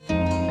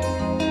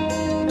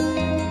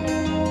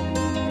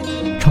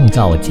创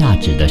造价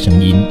值的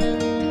声音。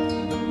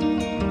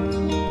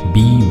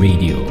B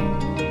Radio。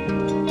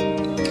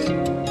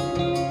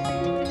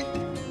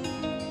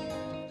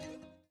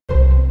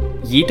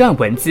一段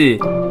文字，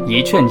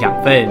一寸养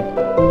分，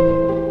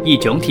一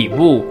种体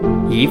悟，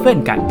一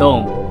份感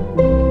动。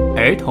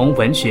儿童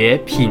文学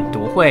品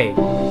读会，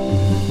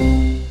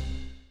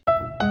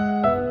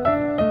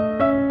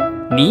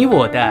你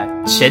我的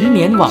陈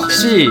年往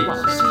事。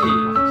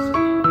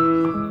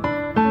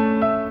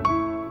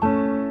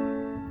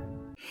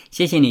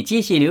谢谢你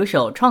继续留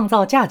守创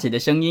造价值的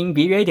声音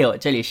B Radio，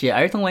 这里是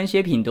儿童文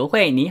学品读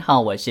会。你好，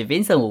我是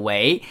Vincent 武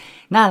维。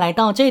那来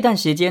到这段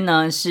时间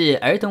呢，是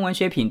儿童文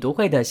学品读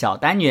会的小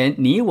单元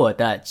你我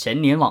的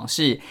陈年往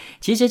事。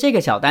其实这个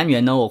小单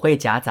元呢，我会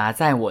夹杂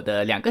在我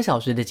的2个小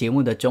时的节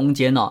目的中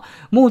间哦，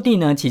目的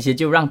呢其实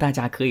就让大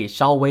家可以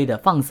稍微的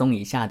放松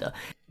一下的。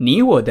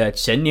你我的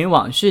陈年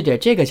往事的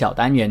这个小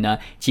单元呢，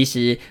其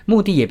实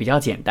目的也比较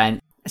简单，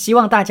希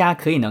望大家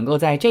可以能够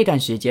在这段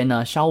时间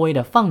呢稍微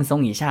的放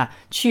松一下，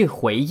去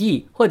回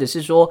忆，或者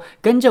是说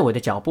跟着我的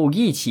脚步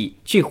一起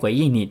去回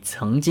忆你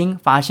曾经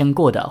发生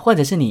过的，或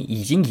者是你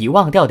已经遗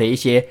忘掉的一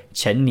些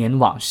陈年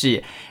往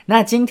事。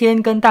那今天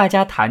跟大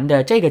家谈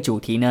的这个主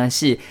题呢，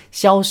是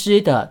消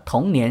失的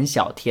童年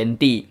小天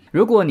地。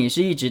如果你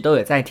是一直都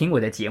有在听我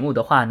的节目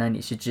的话呢，你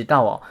是知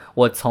道哦，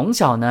我从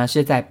小呢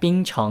是在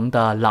槟城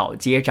的老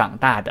街长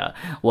大的。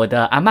我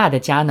的阿嬷的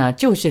家呢，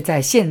就是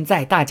在现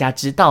在大家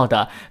知道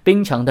的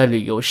槟城的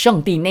旅游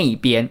胜地那一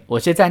边，我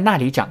是在那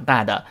里长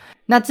大的。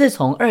那自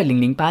从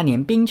2008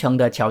年槟城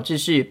的乔治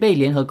市被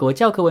联合国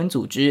教科文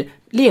组织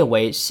列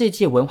为世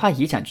界文化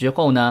遗产之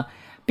后呢，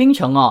槟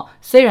城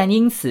虽然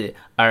因此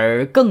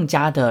而更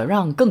加的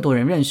让更多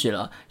人认识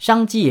了，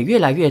商机也越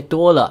来越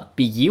多了，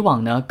比以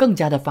往呢更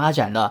加的发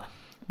展了。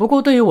不过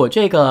对于我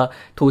这个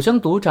土生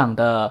土长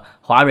的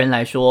华人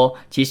来说，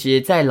其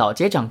实在老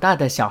街长大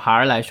的小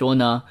孩来说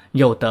呢，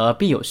有得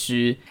必有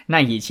失。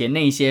那以前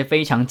那些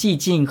非常寂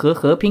静和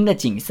和平的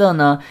景色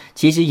呢，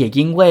其实也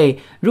因为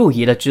入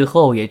遗了之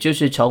后，也就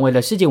是成为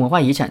了世界文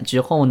化遗产之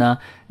后呢，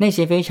那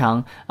些非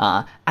常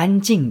安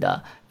静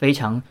的非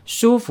常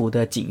舒服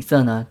的景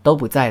色呢都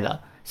不在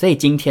了。所以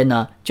今天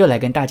呢，就来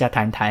跟大家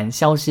谈谈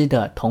消失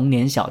的童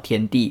年小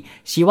天地，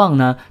希望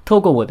呢透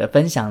过我的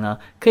分享呢，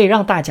可以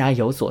让大家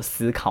有所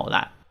思考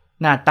啦。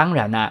那当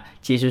然啦，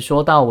其实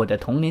说到我的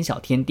童年小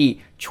天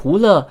地，除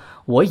了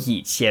我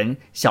以前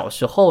小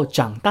时候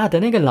长大的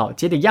那个老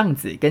街的样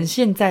子跟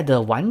现在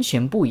的完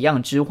全不一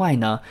样之外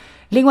呢，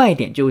另外一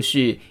点就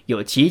是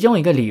有其中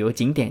一个旅游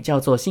景点叫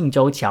做信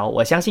州桥，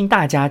我相信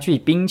大家去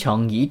槟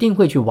城一定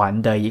会去玩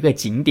的一个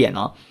景点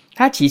哦。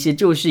它其实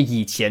就是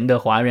以前的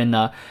华人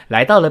呢，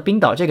来到了冰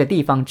岛这个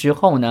地方之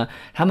后呢，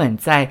他们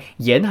在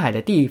沿海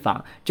的地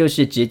方就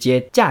是直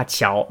接架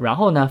桥，然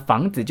后呢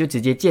房子就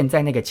直接建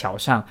在那个桥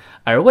上。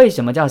而为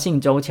什么叫信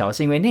州桥，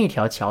是因为那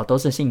条桥都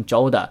是姓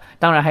周的，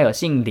当然还有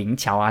姓林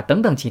桥啊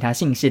等等其他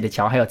姓氏的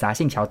桥，还有杂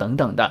姓桥等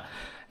等的。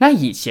那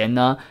以前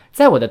呢，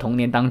在我的童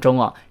年当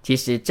中其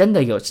实真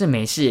的有事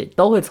没事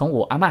都会从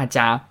我阿嬷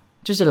家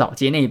就是老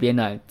街那边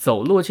呢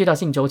走路去到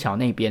信州桥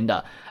那边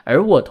的。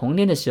而我童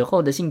年的时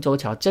候的信州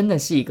桥真的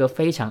是一个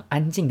非常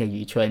安静的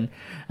渔村。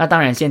那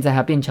当然现在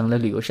它变成了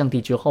旅游胜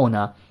地之后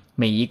呢，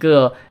每一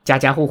个家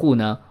家户户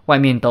呢外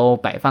面都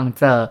摆放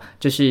着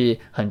就是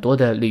很多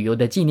的旅游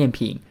的纪念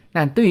品。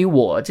那对于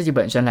我自己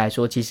本身来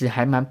说，其实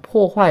还蛮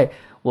破坏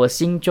我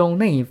心中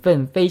那一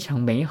份非常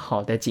美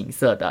好的景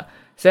色的。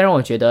虽然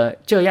我觉得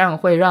这样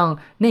会让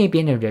那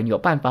边的人有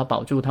办法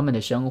保住他们的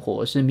生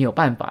活是没有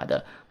办法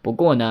的，不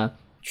过呢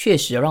确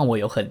实让我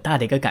有很大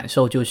的一个感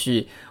受，就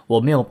是我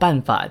没有办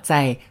法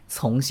再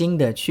重新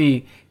的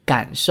去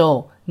感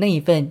受那一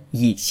份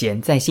以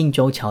前在信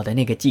州桥的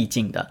那个寂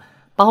静的。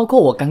包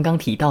括我刚刚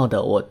提到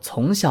的我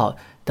从小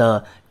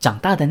的长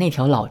大的那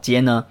条老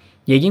街呢，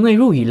也因为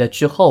入遗了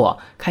之后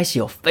开始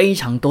有非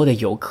常多的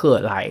游客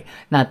来，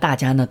那大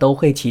家呢都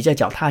会骑着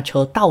脚踏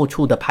车到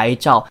处的拍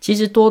照，其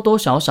实多多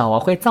少少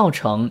会造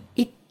成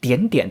一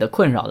点点的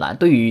困扰啦，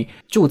对于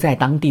住在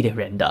当地的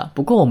人的。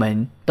不过我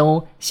们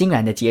都欣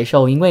然的接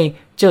受，因为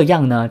这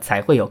样呢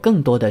才会有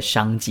更多的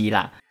商机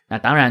啦。那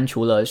当然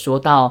除了说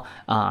到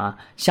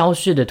消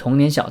逝的童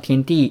年小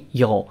天地，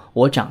有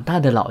我长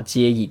大的老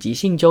街以及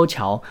信州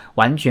桥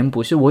完全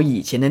不是我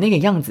以前的那个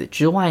样子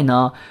之外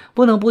呢，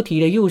不能不提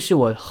的又是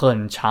我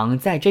很常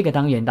在这个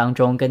单元当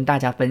中跟大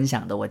家分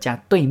享的我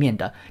家对面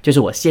的，就是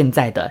我现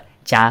在的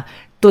家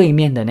对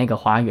面的那个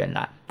花园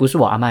啦。不是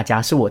我阿嬷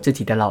家，是我自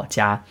己的老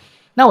家。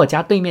那我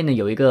家对面呢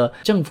有一个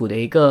政府的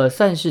一个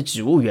算是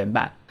植物园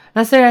吧。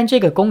那虽然这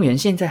个公园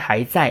现在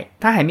还在，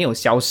它还没有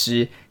消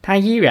失，它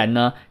依然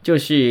呢就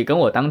是跟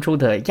我当初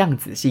的样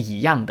子是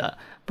一样的。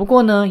不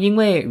过呢，因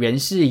为人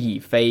事已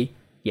非，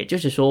也就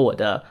是说我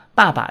的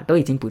爸爸都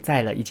已经不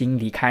在了，已经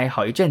离开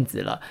好一阵子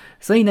了，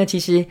所以呢其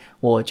实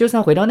我就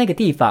算回到那个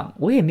地方，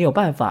我也没有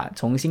办法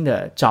重新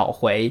的找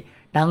回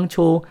当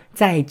初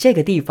在这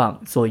个地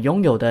方所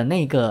拥有的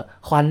那个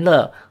欢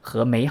乐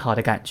和美好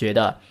的感觉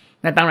的。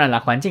那当然了，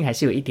环境还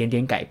是有一点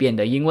点改变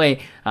的，因为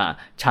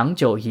长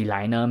久以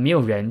来呢，没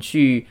有人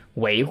去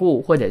维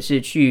护或者是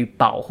去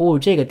保护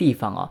这个地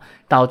方哦，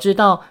导致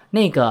到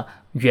那个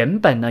原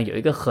本呢有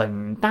一个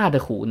很大的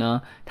湖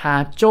呢，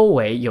它周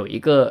围有一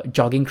个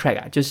jogging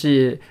track 就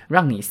是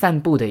让你散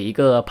步的一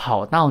个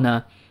跑道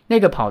呢。那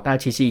个跑道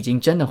其实已经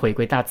真的回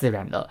归大自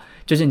然了，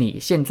就是你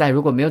现在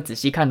如果没有仔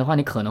细看的话，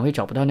你可能会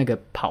找不到那个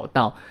跑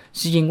道，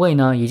是因为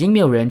呢已经没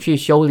有人去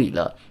修理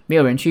了，没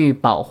有人去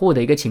保护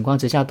的一个情况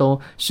之下，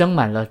都生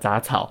满了杂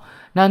草。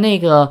那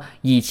个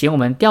以前我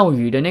们钓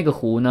鱼的那个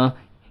湖呢，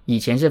以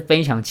前是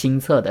非常清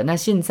澈的，那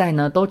现在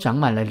呢都长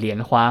满了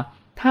莲花，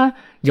它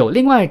有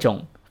另外一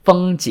种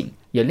风景，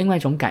有另外一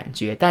种感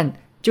觉，但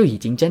就已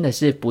经真的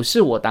是不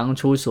是我当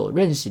初所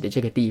认识的这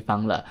个地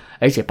方了，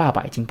而且爸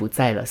爸已经不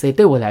在了，所以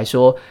对我来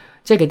说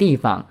这个地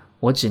方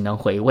我只能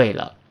回味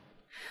了。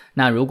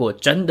那如果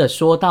真的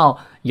说到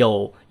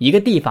有一个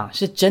地方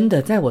是真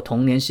的在我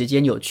童年时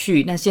间有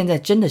去，那现在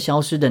真的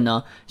消失的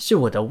呢，是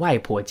我的外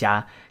婆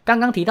家。刚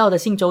刚提到的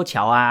信州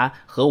桥啊，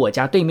和我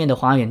家对面的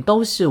花园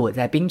都是我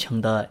在槟城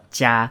的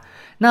家。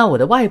那我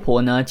的外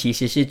婆呢，其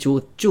实是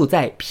住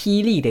在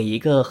霹雳的一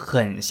个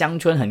很乡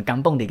村很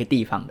刚蹦的一个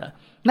地方的。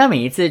那每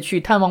一次去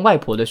探望外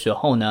婆的时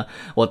候呢，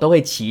我都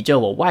会骑着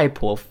我外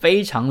婆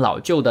非常老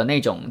旧的那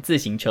种自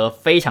行车，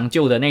非常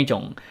旧的那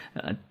种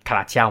卡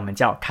拉恰，我们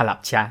叫卡拉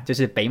恰，就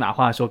是北马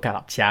话说卡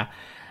拉恰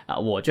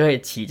我就会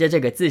骑着这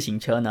个自行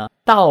车呢，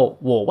到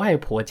我外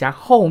婆家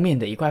后面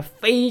的一块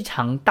非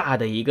常大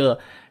的一个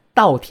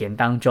稻田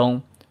当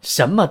中，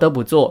什么都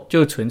不做，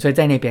就纯粹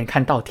在那边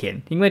看稻田。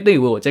因为对于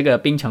我这个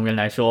槟城人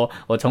来说，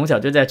我从小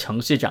就在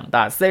城市长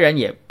大，虽然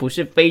也不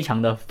是非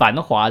常的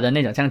繁华的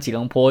那种像吉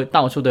隆坡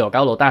到处都有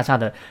高楼大厦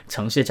的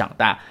城市长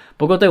大，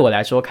不过对我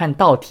来说看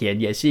稻田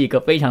也是一个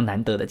非常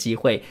难得的机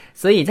会。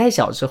所以在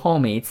小时候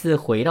每一次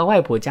回到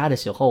外婆家的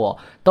时候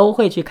都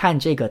会去看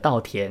这个稻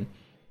田。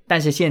但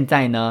是现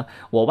在呢，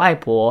我外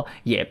婆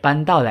也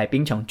搬到来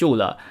槟城住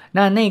了，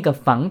那个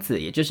房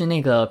子也就是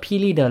那个霹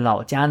雳的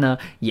老家呢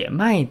也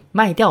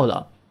卖掉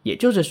了。也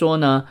就是说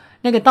呢，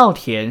那个稻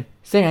田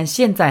虽然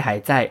现在还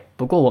在，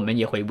不过我们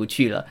也回不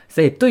去了。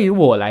所以对于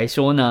我来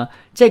说呢，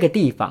这个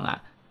地方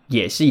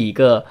也是一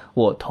个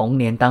我童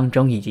年当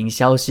中已经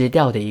消失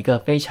掉的一个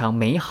非常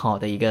美好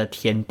的一个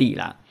天地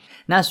啦。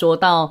那说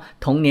到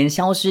童年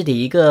消失的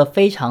一个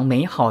非常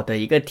美好的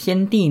一个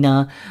天地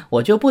呢，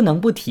我就不能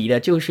不提的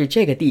就是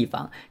这个地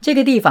方。这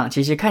个地方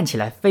其实看起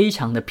来非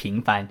常的平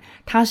凡，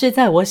它是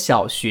在我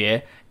小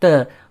学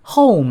的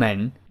后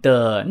门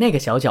的那个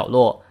小角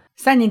落。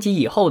3年级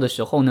以后的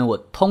时候呢，我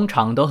通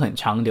常都很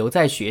常留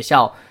在学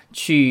校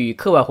去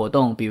课外活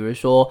动，比如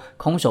说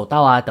空手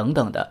道等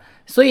等的。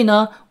所以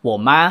呢，我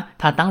妈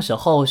她当时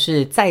候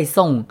是载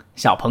送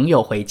小朋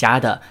友回家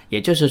的，也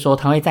就是说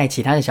她会载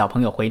其他的小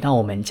朋友回到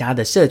我们家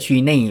的社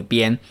区那一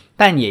边，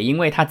但也因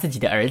为她自己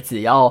的儿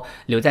子要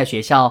留在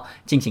学校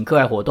进行课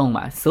外活动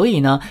嘛，所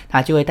以呢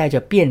她就会带着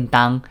便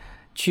当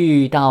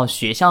去到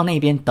学校那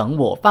边等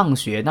我放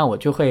学，那我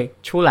就会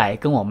出来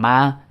跟我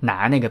妈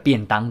拿那个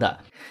便当的。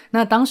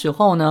那当时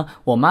候呢，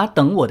我妈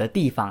等我的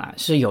地方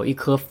是有一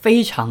棵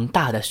非常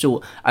大的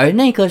树，而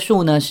那棵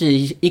树呢是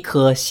一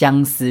棵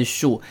相思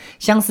树。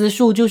相思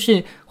树就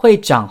是会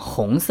长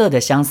红色的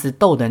相思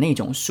豆的那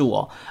种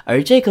树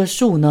而这棵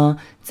树呢，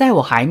在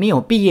我还没有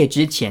毕业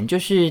之前，就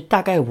是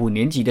大概5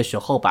年级的时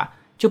候吧，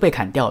就被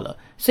砍掉了。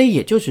所以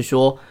也就是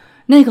说，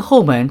那个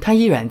后门它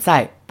依然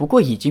在，不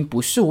过已经不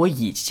是我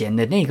以前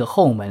的那个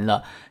后门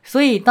了。所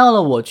以到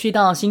了我去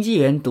到新纪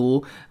元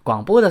读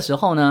广播的时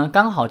候呢，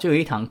刚好就有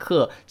一堂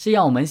课是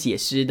要我们写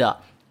诗的，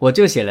我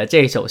就写了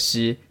这首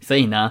诗。所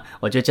以呢，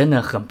我就真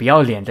的很不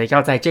要脸的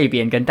要在这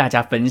边跟大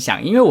家分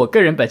享，因为我个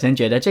人本身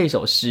觉得这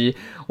首诗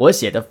我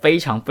写的非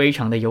常非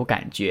常的有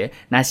感觉。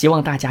那希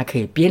望大家可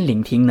以边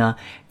聆听呢，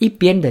一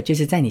边的就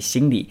是在你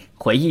心里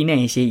回忆那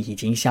一些已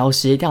经消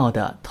失掉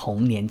的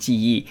童年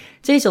记忆。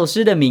这首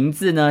诗的名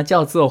字呢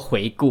叫做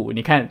回顾，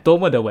你看多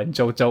么的文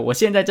绉绉，我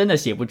现在真的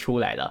写不出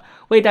来了。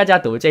为大家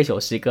读这首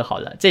诗歌好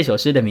了，这首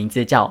诗的名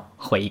字叫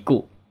回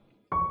顾。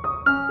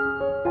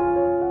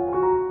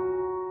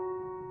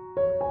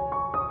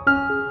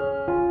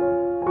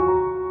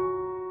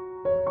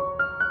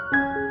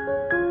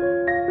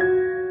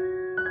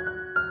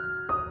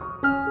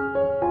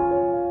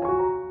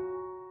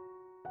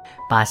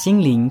把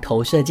心灵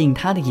投射进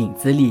他的影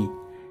子里，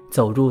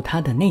走入他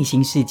的内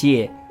心世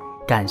界，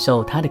感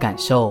受他的感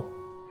受。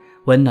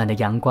温暖的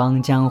阳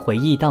光将回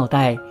忆倒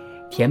带，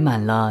填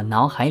满了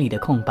脑海里的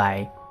空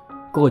白。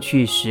过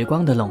去时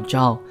光的笼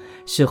罩，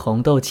是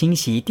红豆侵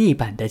袭地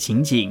板的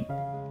情景。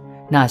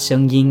那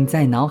声音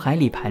在脑海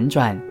里盘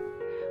转，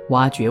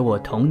挖掘我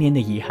童年的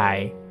遗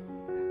骸。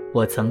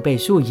我曾被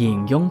树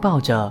影拥抱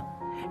着，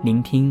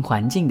聆听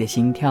环境的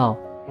心跳，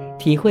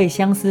体会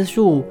相思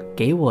树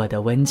给我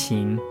的温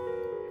情。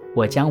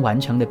我将完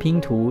成的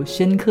拼图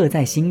深刻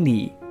在心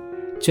里，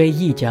追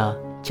忆着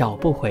找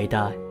不回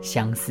的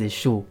相思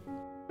树。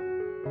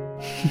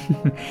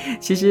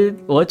其实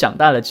我长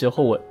大了之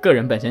后，我个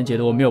人本身觉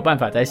得我没有办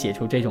法再写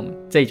出这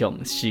种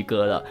诗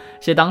歌了，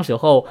是当时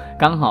候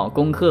刚好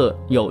功课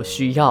有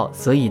需要，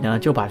所以呢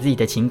就把自己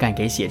的情感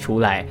给写出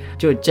来，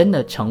就真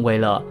的成为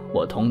了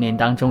我童年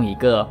当中一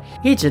个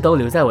一直都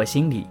留在我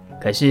心里，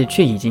可是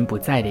却已经不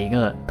在的一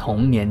个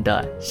童年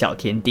的小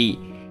天地。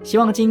希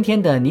望今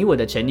天的你我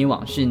的成年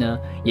往事呢，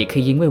也可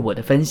以因为我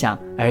的分享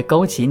而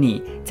勾起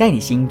你在你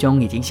心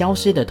中已经消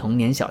失的童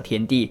年小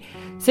天地。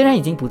虽然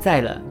已经不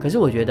在了，可是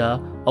我觉得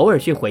偶尔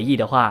去回忆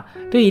的话，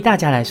对于大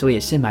家来说也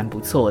是蛮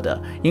不错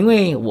的。因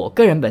为我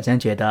个人本身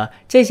觉得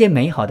这些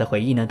美好的回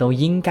忆呢，都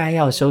应该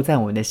要收在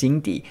我们的心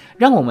底，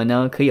让我们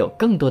呢可以有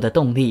更多的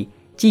动力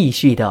继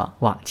续的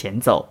往前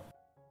走。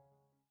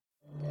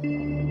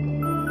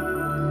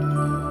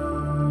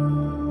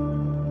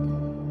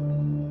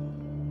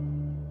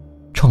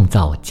创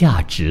造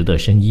价值的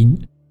声音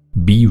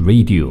B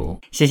Radio。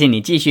 谢谢你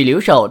继续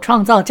留守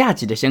创造价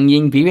值的声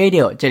音 B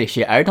Radio， 这里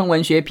是儿童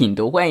文学品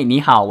读会。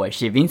你好，我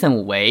是 Vincent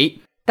武维。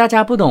大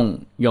家不懂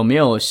有没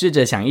有试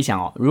着想一想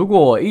哦，如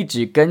果一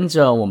直跟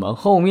着我们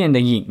后面的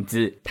影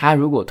子，他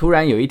如果突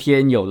然有一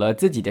天有了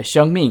自己的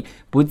生命，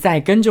不再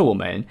跟着我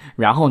们，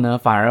然后呢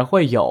反而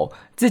会有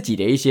自己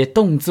的一些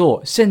动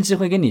作，甚至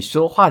会跟你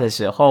说话的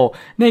时候，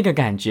那个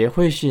感觉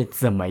会是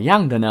怎么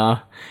样的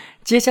呢？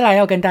接下来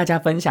要跟大家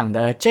分享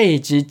的这一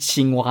只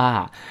青蛙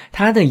啊，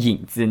它的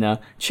影子呢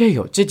却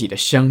有自己的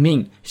生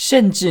命，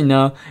甚至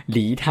呢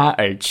离它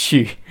而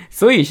去，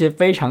所以是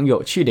非常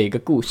有趣的一个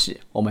故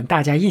事。我们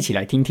大家一起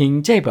来听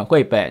听这本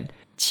绘本《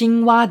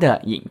青蛙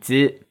的影子》，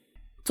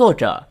作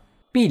者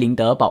毕林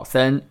德·保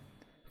森，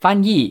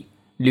翻译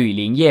吕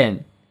林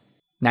燕，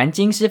南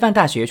京师范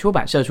大学出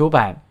版社出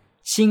版。《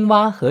青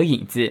蛙和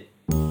影子》。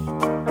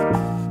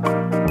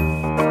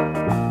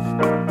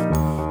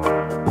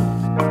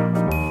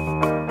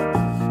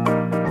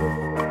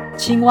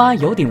青蛙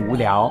有点无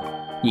聊，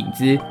影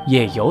子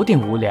也有点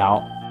无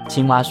聊。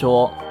青蛙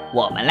说：“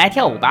我们来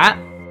跳舞吧。”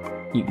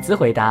影子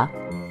回答：“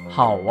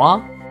好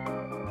啊。”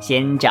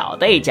先脚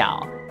对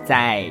脚，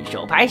再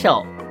手拍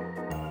手，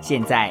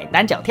现在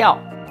单脚跳，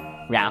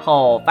然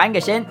后翻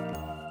个身，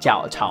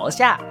脚朝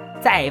下，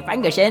再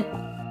翻个身，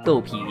肚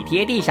皮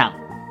贴地上。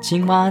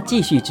青蛙继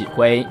续指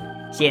挥：“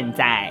现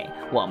在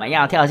我们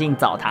要跳进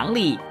澡堂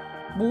里。”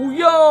不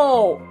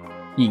要！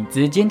影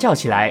子尖叫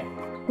起来。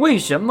为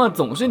什么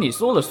总是你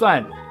说了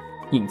算？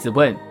影子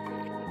问。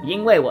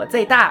因为我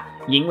最大，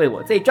因为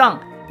我最壮，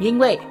因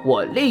为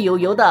我绿油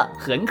油的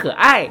很可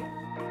爱。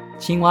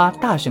青蛙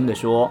大声地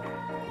说。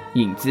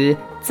影子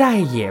再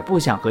也不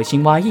想和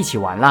青蛙一起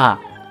玩了，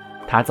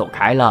他走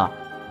开了。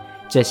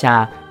这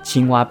下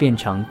青蛙变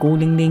成孤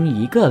零零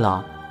一个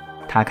了，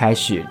他开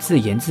始自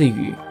言自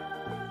语。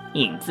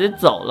影子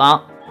走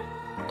了，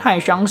太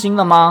伤心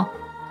了吗？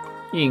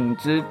影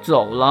子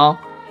走了，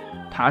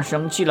他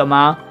生气了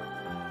吗？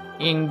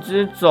影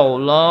子走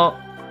了，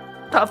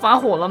他发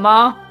火了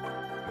吗？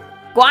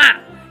呱！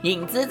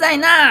影子在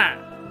那！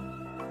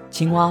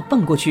青蛙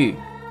蹦过去。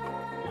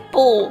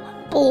不，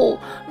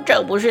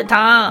这不是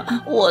他，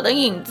我的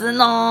影子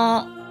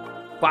呢？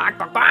呱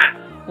呱呱！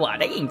我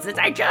的影子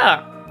在这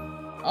儿。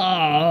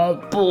哦，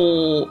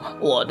不，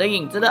我的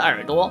影子的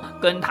耳朵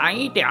跟他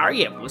一点儿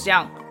也不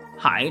像，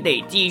还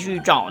得继续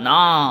找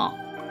呢。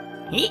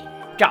咦，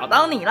找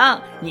到你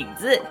了，影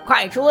子，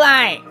快出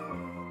来！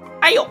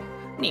哎呦！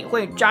你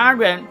会扎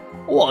人，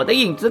我的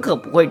影子可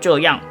不会这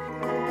样。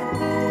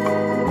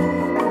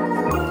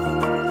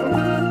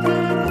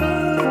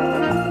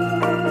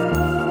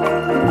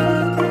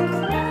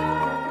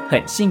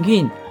很幸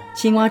运，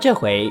青蛙这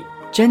回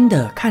真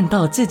的看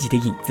到自己的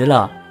影子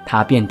了，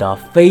它变得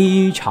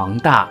非常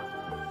大。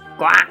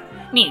呱！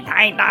你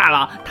太大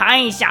了，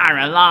太吓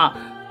人了，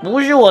不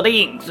是我的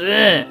影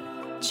子。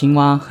青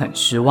蛙很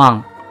失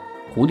望。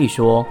狐狸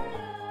说：“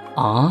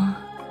啊，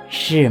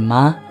是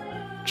吗？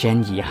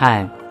真遗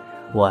憾，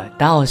我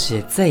倒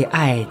是最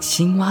爱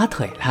青蛙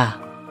腿了。”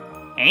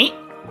哎，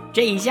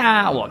这一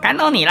下我看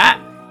到你了，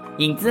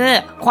影子，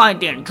快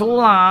点出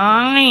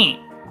来！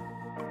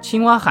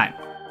青蛙喊：“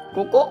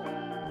咕咕！”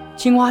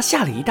青蛙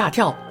吓了一大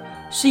跳，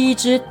是一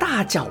只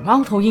大脚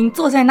猫头鹰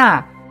坐在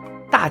那。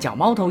大脚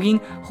猫头鹰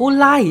呼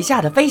啦一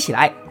下的飞起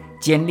来，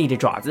尖利的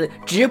爪子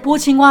直拨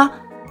青蛙。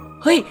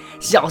嘿，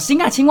小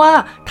心啊，青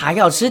蛙，它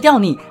要吃掉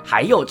你，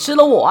还有吃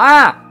了我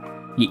啊！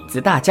影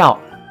子大叫。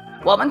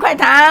我们快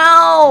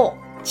逃！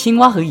青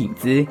蛙和影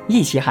子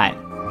一起喊。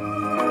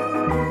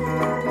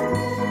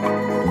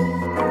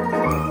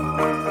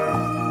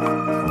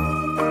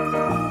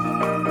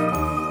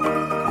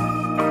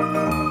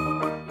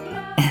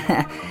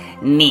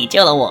你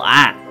救了我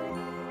啊！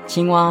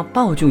青蛙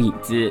抱住影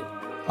子。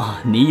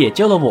你也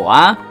救了我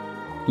啊！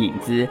影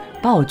子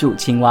抱住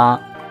青蛙。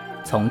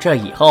从这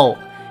以后，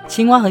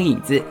青蛙和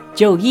影子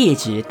就一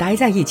直待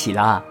在一起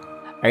了。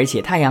而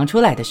且太阳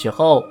出来的时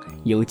候，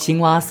由青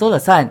蛙说了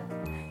算；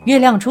月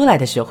亮出来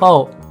的时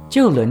候，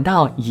就轮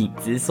到影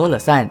子说了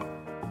算。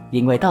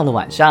因为到了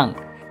晚上，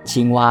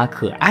青蛙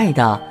可爱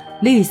的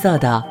绿色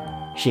的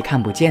是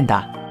看不见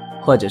的，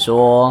或者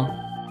说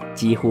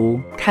几乎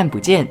看不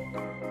见。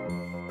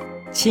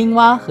青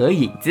蛙和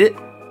影子。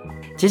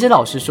其实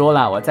老实说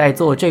啦，我在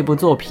做这部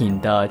作品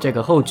的这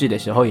个后制的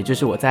时候，也就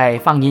是我在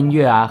放音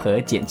乐啊和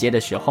剪接的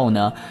时候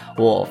呢，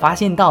我发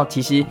现到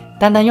其实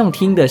单单用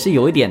听的是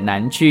有一点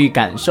难去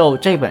感受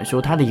这本书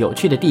它的有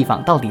趣的地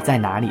方到底在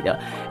哪里的。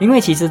因为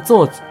其实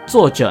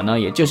作者呢，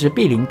也就是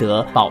毕林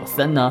德·保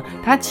森呢，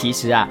他其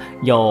实啊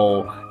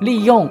有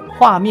利用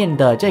画面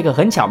的这个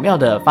很巧妙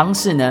的方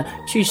式呢，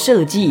去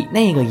设计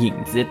那个影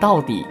子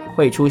到底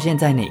会出现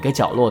在哪个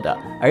角落的。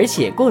而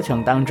且过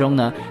程当中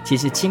呢，其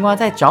实青蛙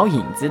在找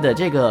影子的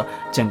这个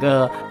整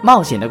个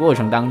冒险的过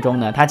程当中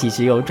呢，它其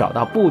实有找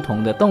到不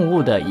同的动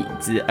物的影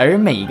子，而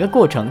每一个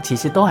过程其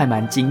实都还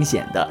蛮惊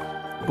险的。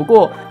不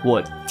过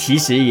我其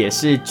实也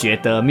是觉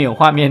得没有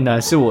画面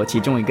呢，是我其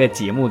中一个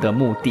节目的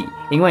目的。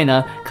因为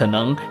呢，可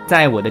能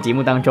在我的节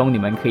目当中，你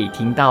们可以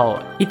听到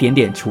一点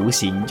点雏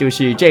形，就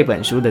是这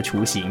本书的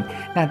雏形。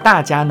那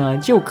大家呢，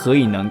就可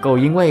以能够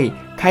因为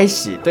开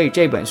始对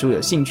这本书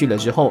有兴趣了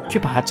之后，去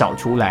把它找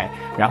出来，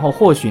然后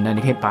或许呢，你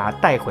可以把它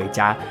带回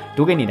家，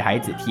读给你的孩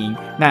子听。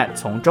那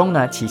从中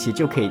呢，其实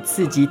就可以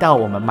刺激到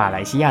我们马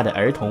来西亚的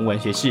儿童文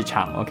学市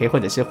场 ，OK， 或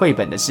者是绘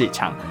本的市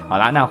场。好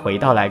啦，那回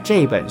到来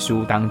这本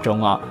书当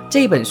中哦，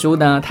这本书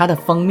呢，它的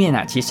封面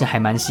啊，其实还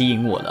蛮吸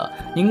引我的，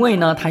因为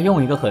呢，它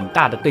用一个很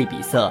大的对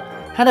比色。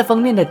它的封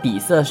面的底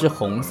色是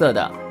红色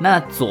的，那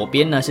左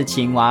边呢是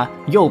青蛙，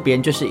右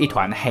边就是一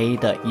团黑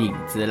的影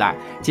子啦。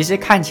其实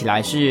看起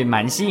来是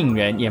蛮吸引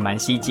人，也蛮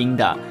吸睛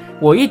的。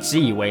我一直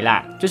以为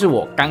啦，就是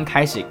我刚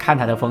开始看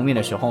它的封面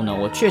的时候呢，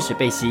我确实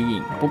被吸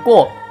引。不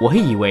过我会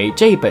以为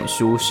这本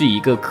书是一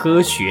个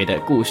科学的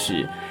故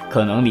事，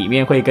可能里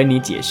面会跟你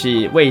解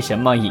释为什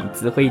么影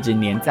子会一直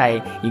黏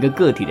在一个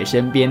个体的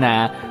身边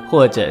啊，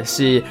或者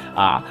是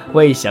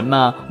为什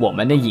么我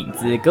们的影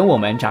子跟我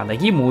们长得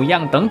一模一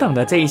样等等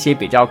的这一些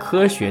比较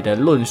科学的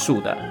论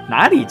述的。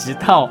哪里知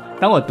道，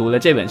当我读了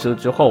这本书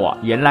之后啊，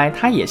原来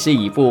它也是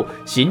一部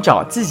寻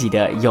找自己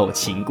的友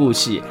情故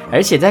事，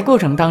而且在过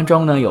程当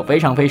中呢，有非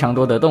常非常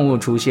多的动物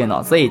出现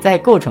哦，所以在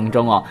过程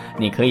中哦，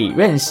你可以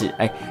认识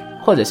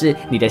或者是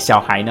你的小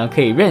孩呢，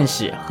可以认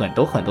识很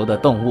多很多的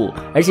动物，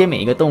而且每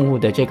一个动物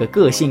的这个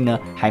个性呢，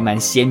还蛮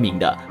鲜明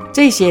的。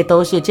这些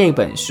都是这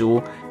本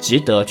书值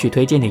得去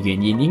推荐的原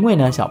因，因为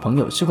呢，小朋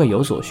友是会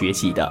有所学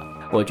习的。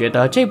我觉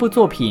得这部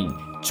作品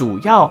主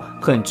要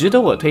很值得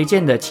我推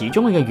荐的其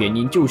中一个原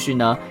因就是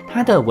呢，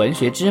它的文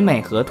学之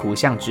美和图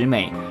像之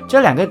美这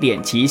两个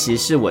点，其实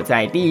是我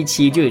在第一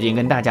期就已经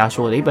跟大家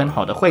说的，一本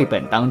好的绘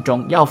本当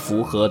中要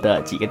符合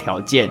的几个条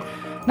件。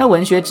那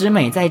文学之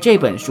美在这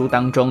本书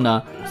当中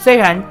呢，虽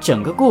然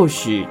整个故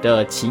事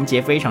的情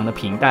节非常的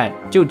平淡，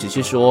就只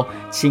是说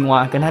青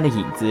蛙跟他的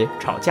影子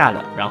吵架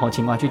了，然后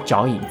青蛙去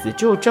找影子，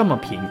就这么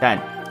平淡。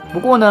不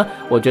过呢，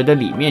我觉得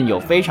里面有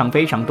非常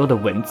非常多的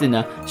文字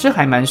呢，是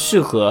还蛮适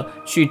合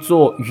去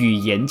做语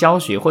言教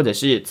学，或者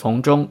是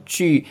从中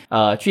去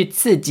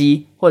刺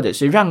激，或者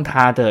是让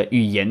他的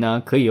语言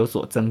呢可以有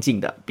所增进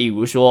的。比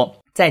如说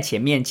在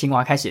前面青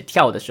蛙开始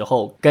跳的时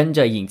候，跟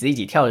着影子一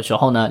起跳的时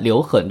候呢，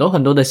留很多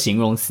很多的形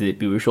容词，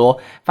比如说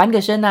翻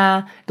个身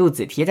啊，肚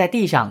子贴在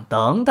地上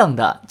等等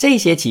的，这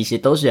些其实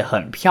都是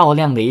很漂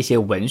亮的一些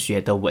文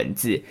学的文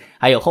字。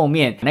还有后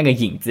面那个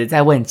影子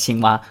在问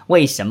青蛙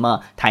为什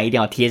么他一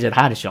定要贴着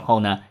他的时候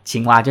呢，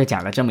青蛙就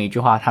讲了这么一句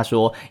话，他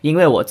说因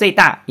为我最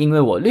大，因为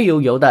我绿油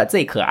油的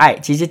最可爱。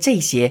其实这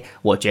些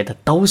我觉得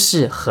都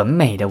是很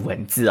美的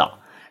文字哦。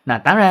那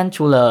当然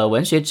除了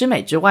文学之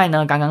美之外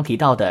呢，刚刚提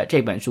到的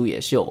这本书也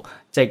是有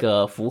这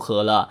个符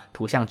合了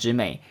图像之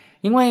美，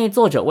因为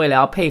作者为了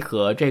要配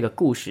合这个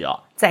故事哦，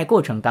在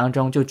过程当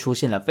中就出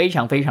现了非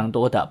常非常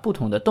多的不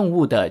同的动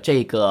物的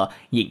这个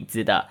影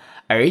子的，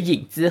而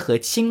影子和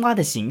青蛙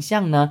的形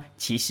象呢，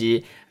其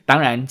实当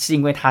然是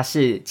因为它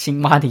是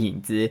青蛙的影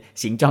子，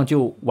形状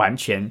就完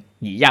全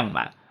一样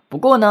嘛。不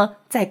过呢，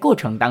在过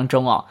程当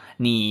中哦，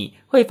你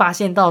会发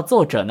现到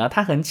作者呢，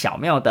他很巧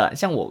妙的，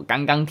像我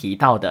刚刚提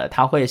到的，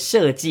他会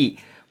设计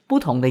不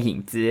同的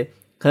影子，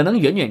可能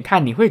远远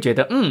看你会觉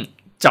得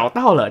找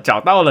到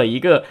了一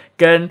个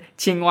跟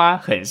青蛙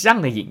很像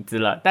的影子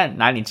了，但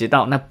哪里知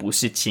道那不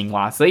是青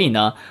蛙。所以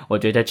呢，我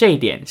觉得这一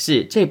点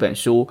是这本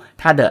书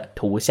它的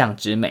图像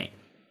之美。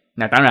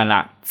那当然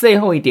啦，最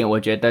后一点，我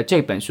觉得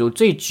这本书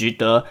最值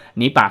得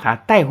你把它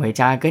带回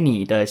家跟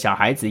你的小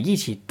孩子一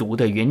起读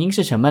的原因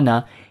是什么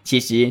呢？其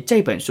实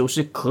这本书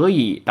是可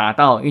以达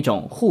到一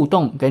种互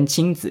动跟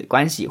亲子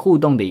关系互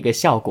动的一个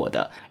效果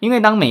的。因为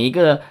当每一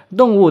个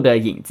动物的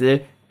影子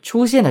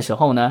出现的时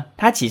候呢，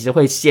它其实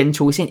会先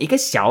出现一个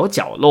小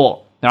角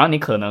落，然后你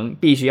可能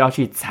必须要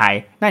去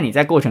猜。那你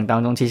在过程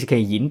当中其实可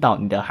以引导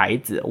你的孩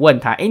子，问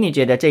他你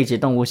觉得这只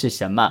动物是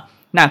什么？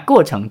那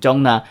过程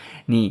中呢，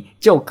你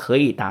就可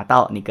以达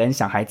到你跟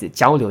小孩子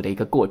交流的一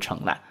个过程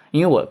了。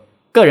因为我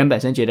个人本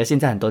身觉得现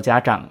在很多家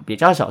长比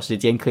较少时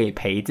间可以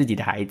陪自己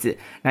的孩子，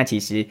那其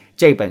实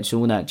这本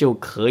书呢就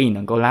可以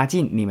能够拉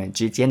近你们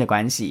之间的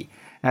关系。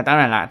那当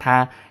然啦，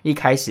他一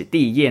开始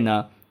第一页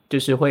呢就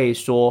是会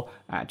说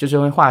就是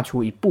会画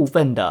出一部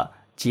分的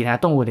其他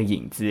动物的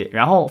影子，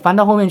然后翻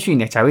到后面去，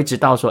你才会知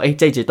道说，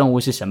这只动物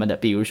是什么的。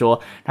比如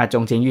说，它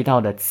中间遇到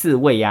的刺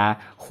猬啊、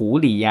狐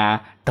狸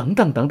啊等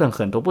等等等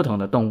很多不同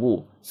的动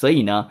物。所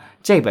以呢，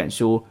这本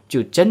书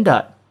就真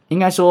的应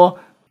该说，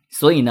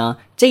所以呢，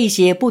这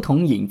些不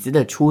同影子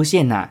的出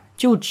现啊，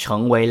就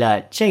成为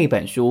了这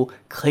本书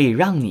可以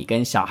让你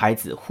跟小孩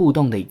子互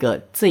动的一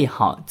个最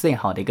好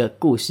的一个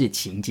故事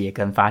情节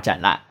跟发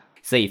展啦。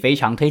所以非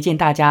常推荐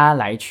大家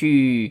来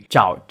去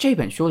找这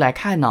本书来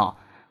看哦。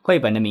绘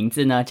本的名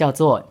字呢叫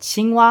做《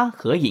青蛙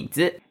和影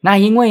子》。那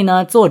因为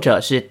呢作者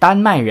是丹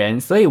麦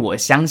人，所以我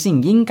相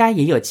信应该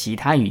也有其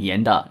他语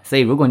言的。所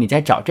以如果你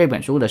在找这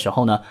本书的时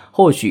候呢，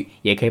或许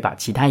也可以把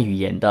其他语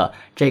言的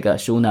这个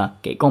书呢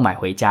给购买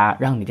回家，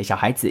让你的小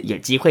孩子有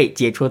机会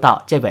接触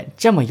到这本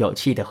这么有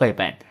趣的绘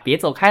本。别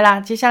走开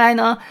啦，接下来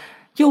呢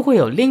又会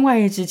有另外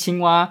一只青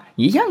蛙，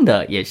一样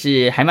的也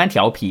是还蛮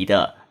调皮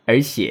的，而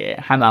且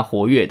还蛮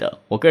活跃的，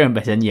我个人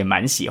本身也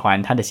蛮喜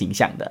欢它的形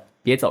象的。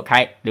别走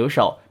开，留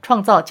守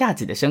创造价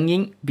值的声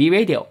音 B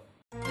Radio，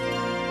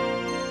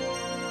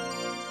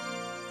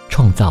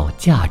 创造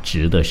价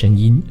值的声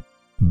音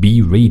B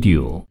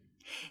Radio。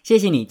 谢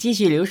谢你继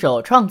续留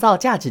守创造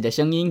价值的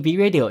声音 B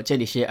Radio， 这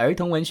里是儿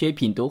童文学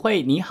品读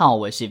会。你好，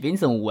我是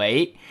Vincent 武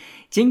维。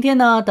今天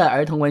呢的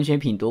儿童文学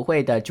品读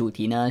会的主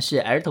题呢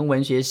是儿童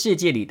文学世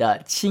界里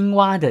的青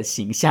蛙的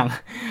形象。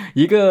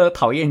一个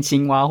讨厌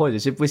青蛙或者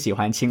是不喜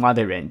欢青蛙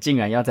的人，竟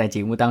然要在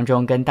节目当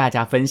中跟大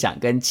家分享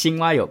跟青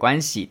蛙有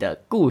关系的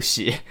故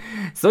事。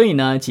所以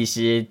呢，其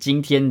实今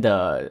天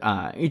的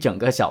一整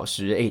个小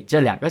时，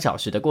这2个小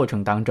时的过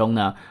程当中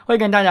呢，会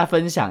跟大家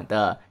分享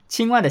的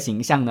青蛙的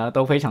形象呢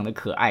都非常的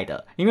可爱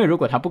的。因为如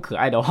果它不可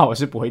爱的话，我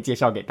是不会介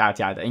绍给大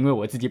家的，因为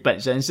我自己本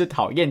身是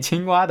讨厌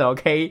青蛙的。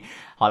 OK，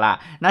 好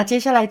啦，那接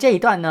下来这一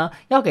段呢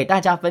要给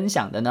大家分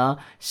享的呢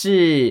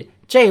是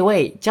这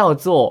位叫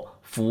做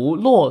弗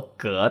洛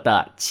格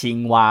的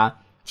青蛙。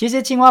其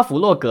实青蛙弗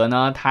洛格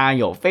呢，它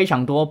有非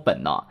常多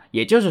本哦，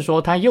也就是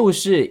说它又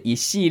是一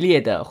系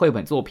列的绘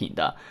本作品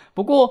的。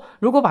不过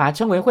如果把它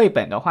称为绘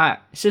本的话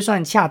是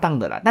算恰当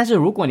的啦，但是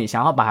如果你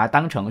想要把它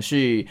当成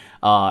是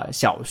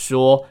小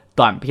说、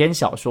短篇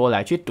小说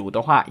来去读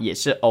的话也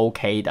是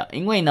OK 的，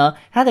因为呢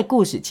它的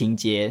故事情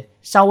节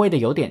稍微的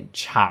有点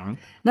长。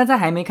那在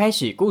还没开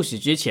始故事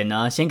之前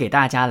呢，先给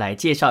大家来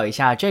介绍一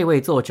下这位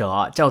作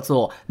者叫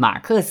做马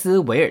克思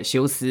维尔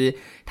修斯。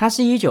他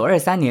是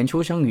1923年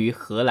出生于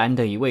荷兰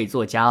的一位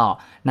作家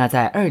那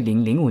在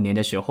2005年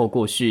的时候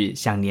过世，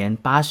享年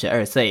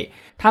82岁。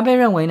他被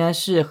认为呢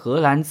是荷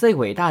兰最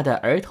伟大的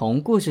儿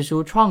童故事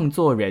书创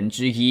作人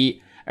之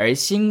一。而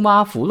青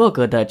蛙弗洛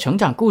格的成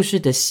长故事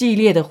的系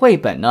列的绘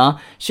本呢，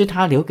是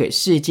他留给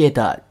世界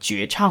的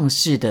绝唱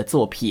式的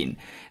作品。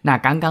那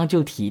刚刚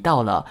就提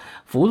到了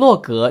弗洛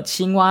格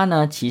青蛙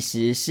呢，其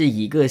实是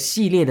一个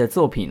系列的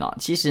作品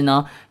其实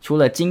呢，除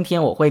了今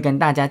天我会跟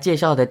大家介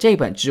绍的这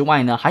本之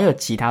外呢，还有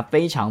其他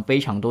非常非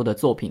常多的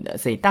作品的，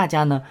所以大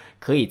家呢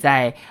可以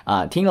在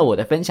听了我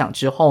的分享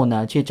之后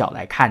呢去找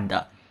来看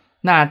的。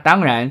那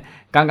当然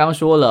刚刚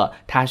说了，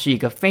他是一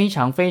个非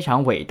常非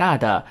常伟大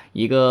的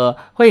一个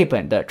绘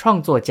本的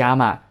创作家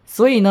嘛，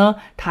所以呢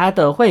他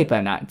的绘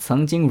本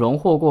曾经荣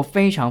获过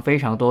非常非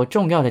常多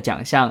重要的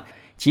奖项，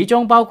其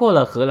中包括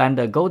了荷兰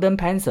的 Golden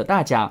Panther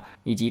大奖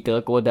以及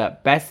德国的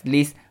Best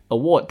List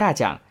Award 大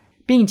奖，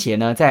并且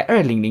呢在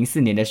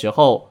2004年的时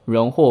候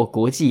荣获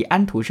国际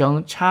安徒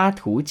生插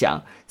图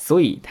奖，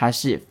所以他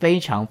是非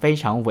常非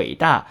常伟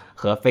大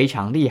和非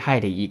常厉害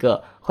的一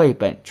个绘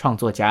本创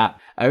作家。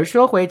而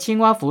说回青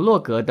蛙弗洛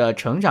格的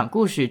成长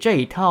故事这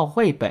一套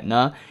绘本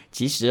呢，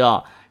其实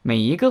每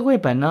一个绘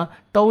本呢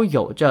都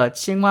有着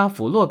青蛙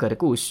弗洛格的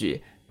故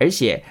事，而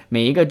且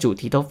每一个主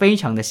题都非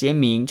常的鲜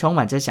明，充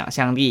满着想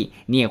象力，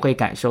你也会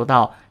感受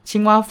到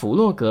青蛙弗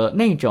洛格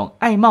那种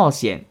爱冒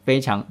险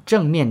非常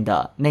正面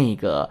的那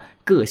个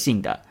个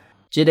性的。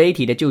值得一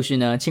提的就是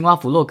呢，青蛙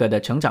弗洛格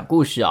的成长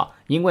故事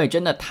因为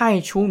真的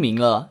太出名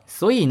了，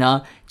所以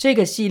呢这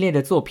个系列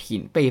的作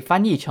品被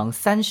翻译成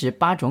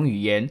38种语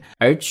言，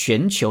而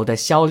全球的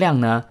销量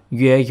呢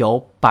约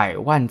有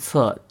100万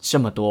册这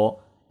么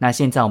多。那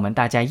现在我们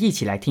大家一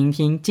起来听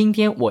听今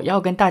天我要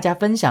跟大家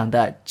分享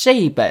的这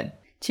一本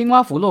青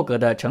蛙弗洛格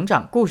的成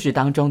长故事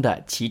当中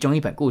的其中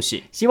一本故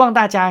事，希望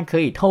大家可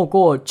以透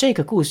过这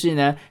个故事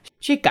呢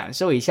去感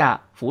受一下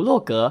弗洛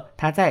格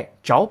他在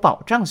找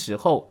宝藏时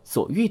候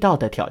所遇到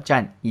的挑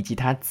战，以及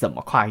他怎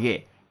么跨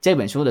越。这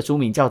本书的书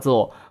名叫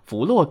做《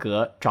弗洛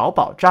格找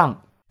宝藏》，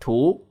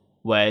图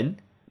文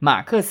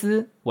马克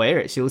思维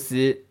尔修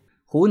斯，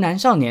湖南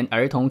少年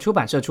儿童出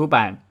版社出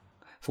版。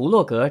弗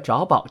洛格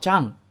找宝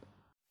藏。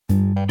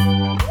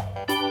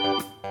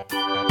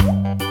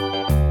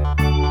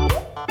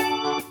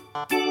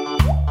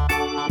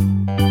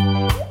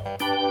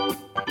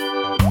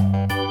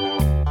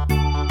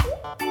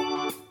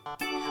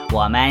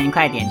我们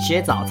快点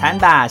吃早餐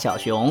吧，小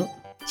熊。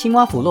青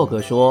蛙弗洛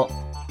格说，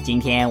今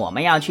天我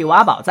们要去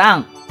挖宝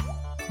藏。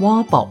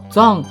挖宝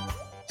藏？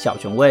小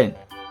熊问，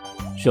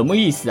什么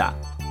意思啊？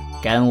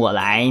跟我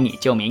来你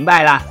就明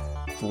白啦。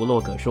弗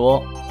洛格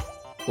说，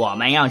我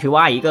们要去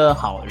挖一个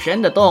好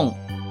深的洞。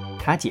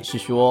他解释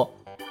说，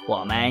我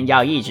们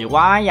要一直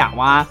挖呀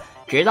挖，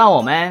直到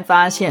我们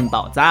发现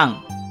宝藏。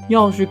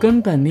要是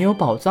根本没有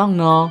宝藏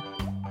呢？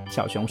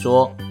小熊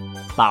说，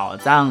宝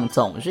藏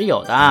总是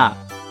有的。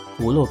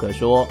弗洛格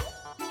说，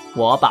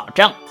我保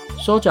证。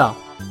说着，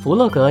弗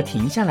洛格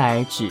停下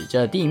来，指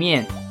着地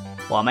面，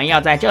我们要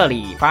在这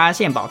里发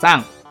现宝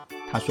藏。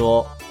他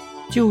说，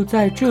就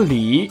在这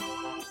里。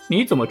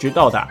你怎么知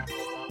道的？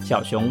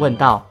小熊问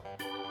道。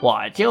我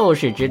就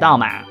是知道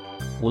嘛，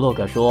弗洛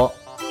格说。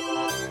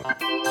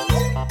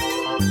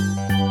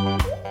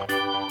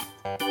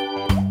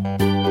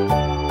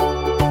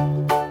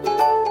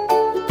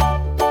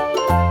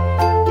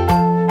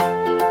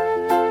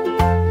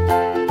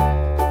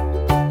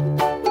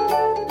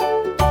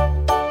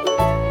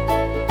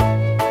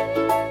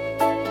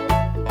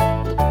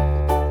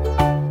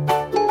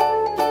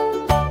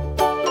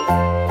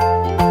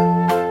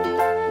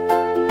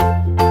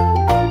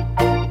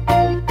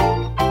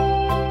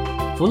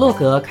弗洛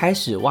格开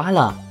始挖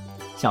了，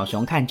小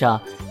熊看着，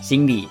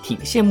心里挺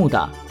羡慕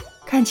的。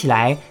看起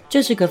来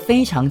这是个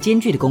非常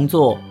艰巨的工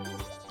作。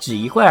只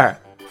一会儿，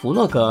弗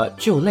洛格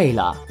就累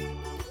了。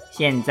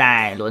现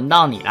在轮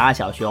到你啦，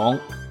小熊，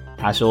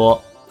他说。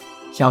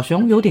小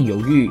熊有点犹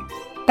豫，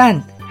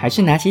但还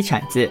是拿起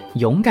铲子，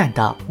勇敢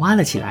地挖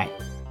了起来。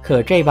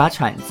可这把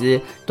铲子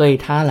对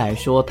他来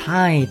说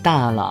太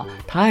大了，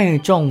太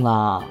重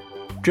了，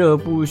这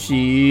不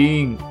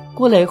行。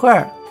过了一会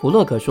儿，弗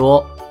洛格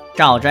说，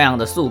照这样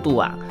的速度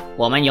啊，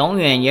我们永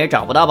远也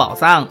找不到宝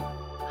藏，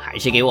还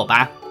是给我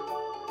吧。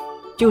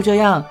就这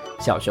样，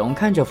小熊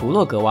看着弗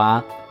洛格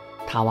挖，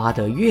他挖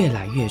得越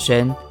来越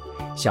深，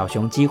小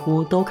熊几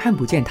乎都看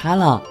不见他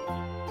了。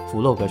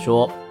弗洛格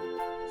说，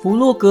弗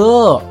洛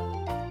格，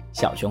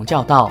小熊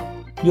叫道，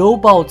有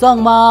宝藏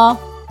吗？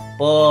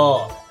不，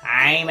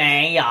还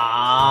没有。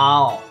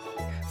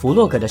弗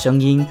洛格的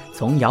声音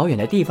从遥远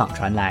的地方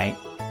传来，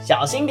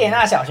小心点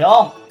啊，小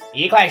熊，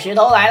一块石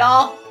头来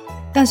咯。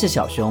但是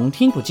小熊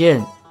听不见，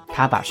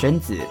他把身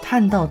子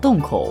探到洞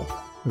口，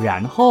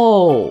然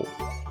后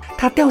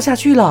他掉下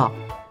去了。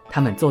他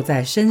们坐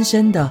在深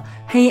深的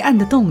黑暗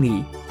的洞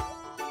里。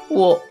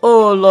我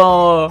饿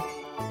了，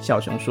小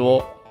熊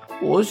说，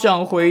我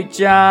想回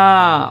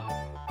家。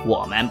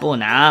我们不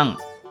能，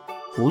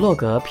弗洛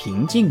格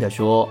平静地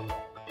说，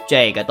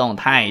这个洞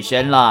太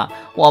深了，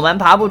我们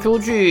爬不出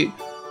去，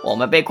我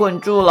们被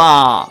困住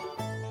了。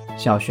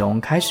小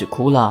熊开始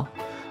哭了。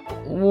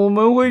我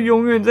们会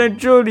永远在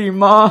这里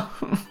吗？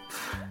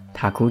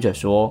他哭着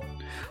说，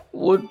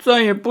我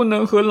再也不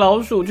能和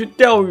老鼠去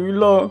钓鱼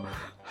了，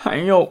还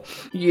有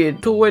野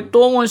兔会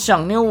多么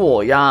想念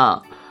我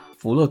呀。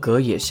弗洛格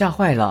也吓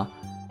坏了，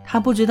他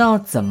不知道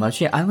怎么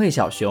去安慰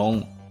小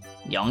熊。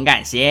勇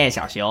敢些，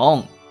小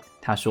熊，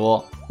他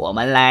说，我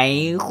们来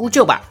呼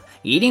救吧，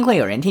一定会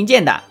有人听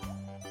见的。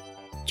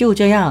就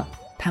这样，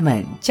他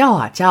们叫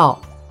啊叫，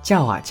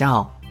叫啊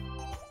叫，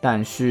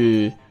但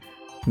是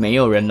没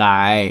有人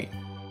来。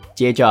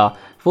接着，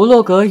弗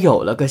洛格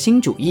有了个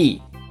新主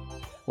意，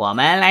我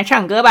们来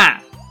唱歌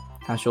吧。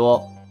他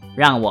说，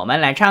让我们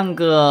来唱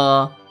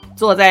个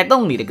坐在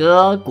洞里的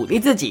歌，鼓励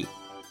自己。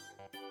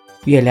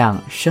月亮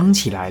升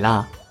起来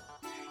了，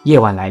夜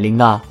晚来临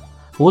了。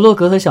弗洛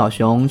格和小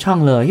熊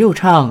唱了又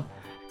唱，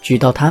直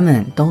到他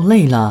们都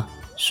累了，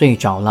睡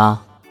着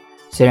了。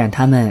虽然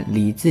他们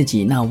离自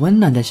己那温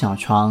暖的小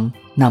床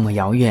那么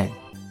遥远。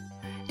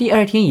第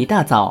二天一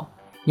大早，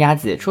鸭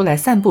子出来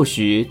散步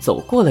时，走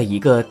过了一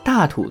个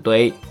大土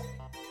堆。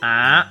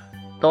啊，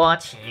多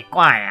奇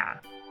怪啊！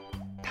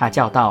他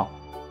叫道，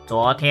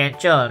昨天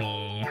这里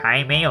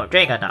还没有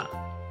这个呢。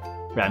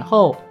然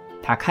后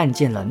他看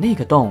见了那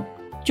个洞，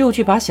就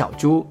去把小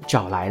猪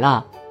找来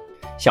了。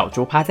小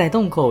猪趴在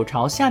洞口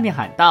朝下面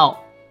喊道，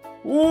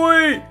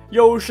喂，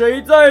有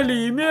谁在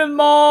里面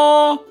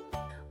吗？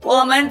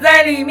我们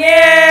在里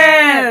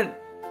面。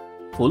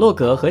弗洛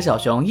格和小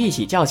熊一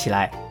起叫起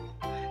来，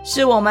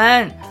是我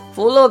们，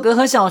弗洛格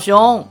和小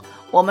熊，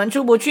我们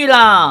出不去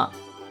了。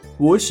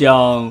我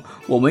想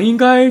我们应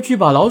该去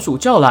把老鼠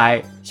叫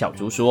来，小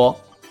猪说。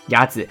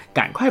鸭子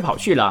赶快跑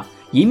去了，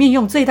一面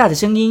用最大的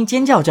声音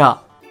尖叫着，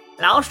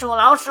老鼠，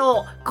老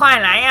鼠，快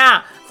来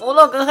呀！弗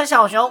洛格和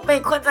小熊被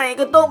困在一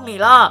个洞里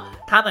了，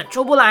他们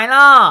出不来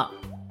了。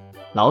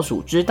老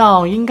鼠知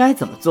道应该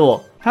怎么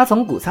做，他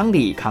从谷仓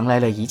里扛来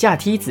了一架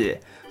梯子，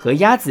和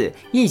鸭子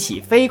一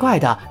起飞快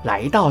地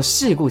来到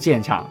事故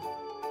现场。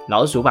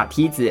老鼠把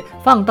梯子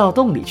放到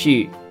洞里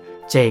去，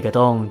这个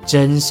洞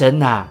真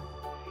深啊，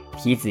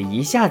梯子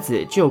一下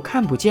子就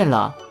看不见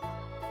了。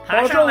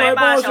爬上来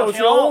吧，小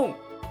熊！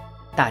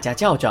大家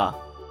叫着。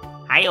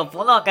还有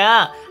弗洛格，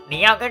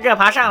你要跟着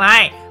爬上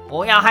来，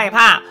不要害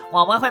怕，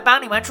我们会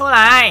帮你们出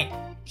来。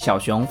小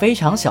熊非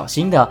常小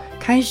心地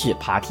开始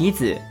爬梯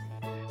子。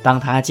当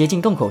他接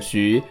近洞口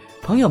时，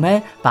朋友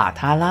们把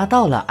他拉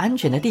到了安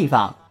全的地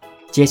方。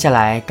接下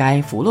来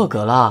该弗洛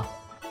格了。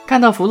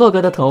看到弗洛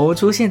格的头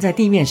出现在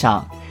地面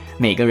上，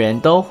每个人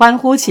都欢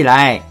呼起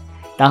来。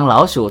当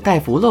老鼠带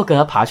弗洛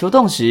格爬出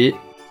洞时，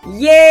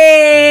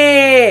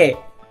耶！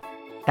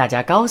大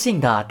家高兴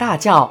地大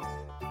叫。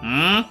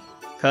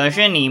可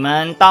是你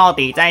们到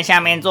底在下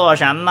面做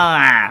什么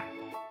啊？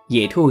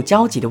野兔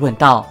焦急地问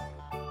道。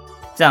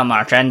这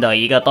么深的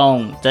一个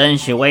洞，真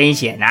是危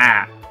险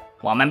啊！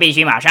我们必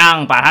须马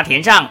上把它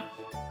填上。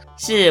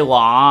是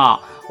我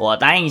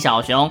答应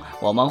小熊，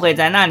我们会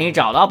在那里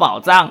找到宝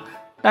藏，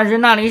但是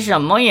那里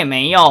什么也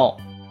没有。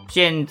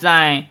现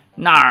在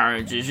那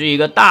儿只是一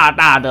个大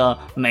大的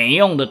没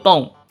用的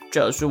洞，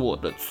这是我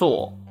的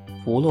错。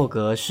弗洛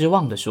格失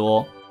望地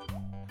说。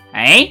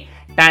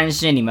但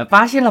是你们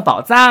发现了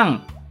宝藏，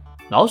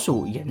老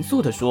鼠严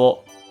肃地说。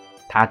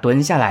他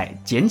蹲下来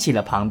捡起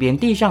了旁边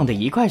地上的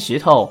一块石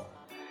头，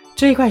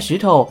这块石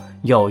头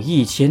有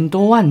1000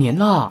多万年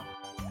了。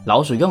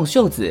老鼠用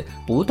袖子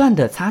不断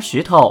地擦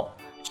石头，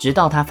直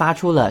到它发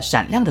出了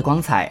闪亮的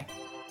光彩，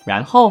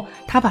然后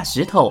他把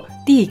石头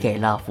递给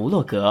了弗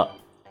洛格。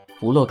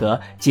弗洛格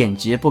简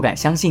直不敢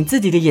相信自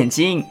己的眼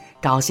睛，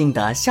高兴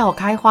得笑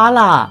开花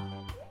了。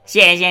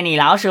谢谢你，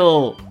老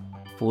鼠，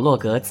弗洛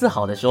格自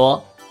豪地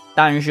说。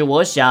但是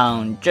我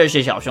想这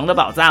是小熊的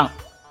宝藏，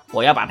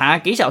我要把它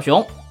给小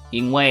熊，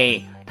因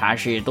为他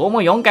是多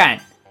么勇敢，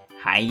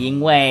还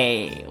因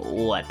为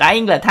我答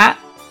应了他。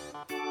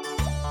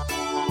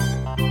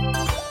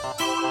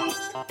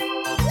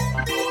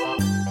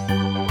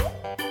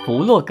弗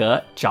洛格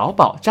找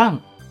宝藏。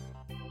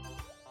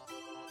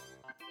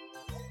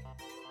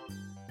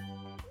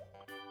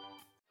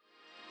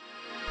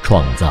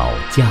创造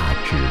价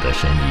值的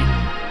声音。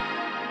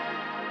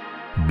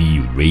B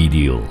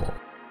Radio。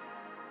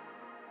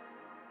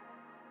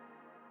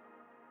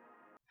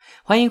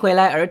欢迎回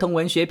来儿童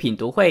文学品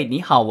读会，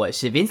你好，我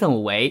是 Vincent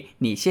武维。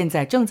你现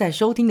在正在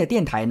收听的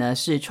电台呢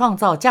是创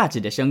造价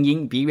值的声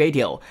音 B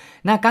Radio。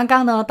 那刚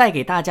刚呢带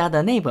给大家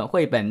的那本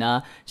绘本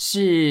呢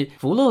是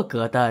弗洛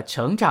格的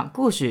成长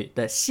故事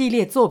的系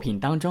列作品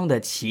当中的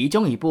其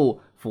中一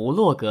部，弗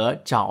洛格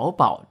找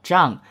宝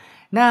藏。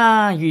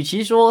那与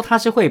其说它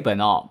是绘本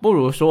不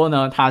如说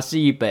呢它是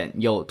一本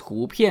有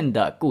图片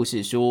的故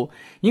事书，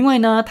因为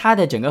呢它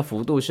的整个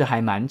幅度是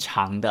还蛮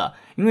长的。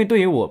因为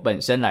对于我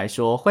本身来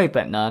说，绘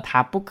本呢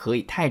它不可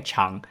以太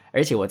长，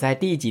而且我在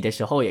第1集的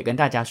时候也跟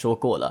大家说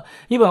过了，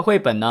一本绘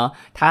本呢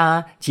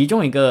它其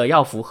中一个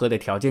要符合的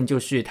条件就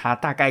是它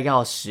大概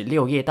要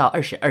16页到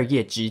22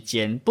页之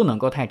间，不能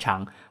够太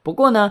长。不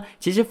过呢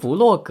其实弗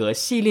洛格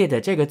系列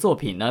的这个作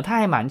品呢它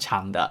还蛮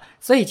长的，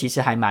所以其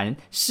实还蛮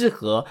适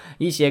合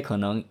一些可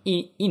能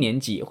一年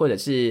级或者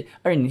是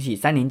2年级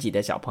3年级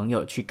的小朋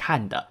友去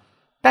看的。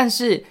但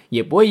是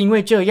也不会因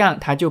为这样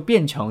它就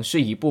变成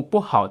是一部不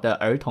好的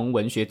儿童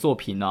文学作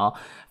品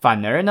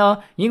反而呢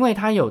因为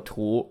它有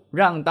图，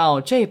让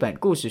到这本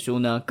故事书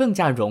呢更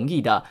加容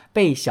易的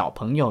被小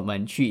朋友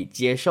们去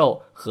接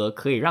受和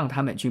可以让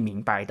他们去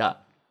明白的。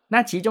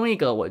那其中一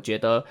个我觉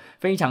得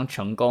非常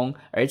成功，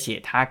而且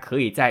它可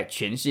以在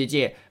全世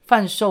界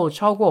贩售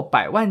超过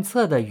100万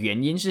册的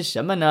原因是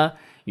什么呢？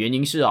原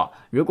因是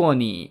如果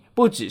你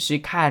不只是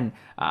看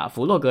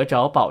弗洛格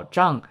找宝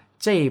藏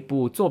这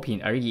部作品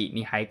而已，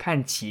你还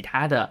看其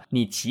他的，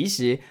你其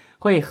实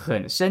会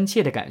很深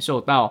切的感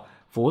受到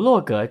弗洛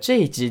格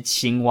这只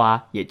青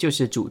蛙，也就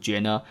是主角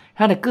呢，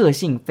他的个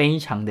性非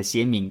常的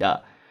鲜明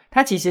的。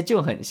他其实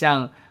就很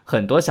像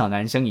很多小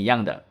男生一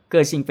样的，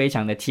个性非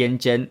常的天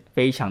真，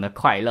非常的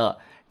快乐，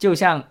就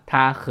像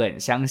他很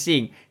相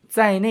信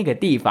在那个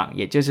地方，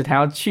也就是他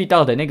要去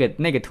到的那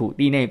个土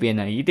地那边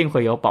呢，一定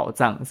会有宝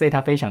藏，所以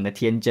他非常的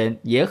天真，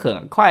也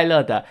很快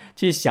乐的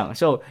去享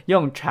受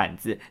用铲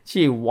子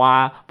去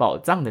挖宝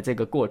藏的这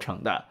个过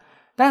程的。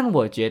但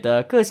我觉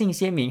得个性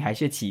鲜明还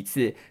是其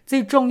次，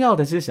最重要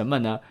的是什么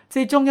呢？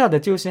最重要的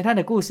就是他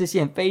的故事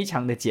线非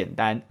常的简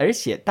单，而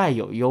且带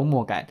有幽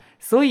默感，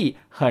所以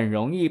很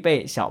容易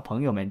被小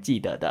朋友们记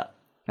得的。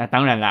那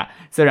当然啦，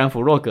虽然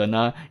弗洛格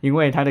呢因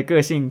为他的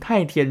个性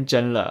太天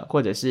真了，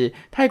或者是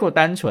太过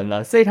单纯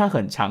了，所以他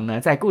很常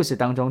呢在故事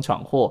当中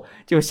闯祸，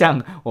就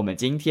像我们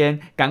今天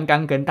刚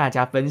刚跟大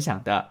家分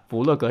享的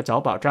弗洛格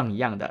找宝藏一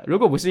样的。如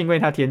果不是因为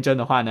他天真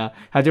的话呢，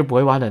他就不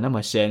会挖得那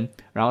么深，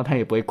然后他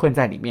也不会困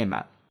在里面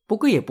嘛。不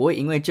过也不会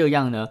因为这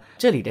样呢，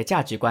这里的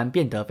价值观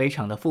变得非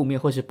常的负面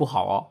或是不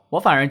好我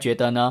反而觉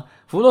得呢，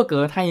弗洛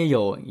格他也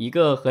有一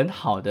个很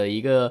好的一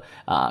个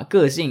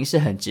个性，是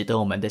很值得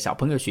我们的小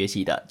朋友学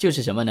习的。就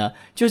是什么呢？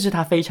就是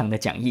他非常的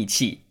讲义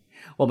气。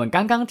我们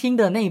刚刚听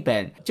的那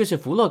本就是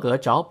弗洛格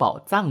找宝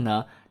藏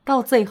呢，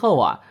到最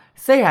后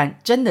虽然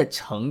真的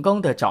成功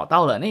的找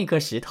到了那颗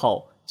石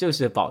头，就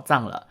是宝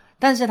藏了，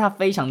但是他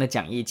非常的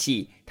讲义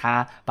气，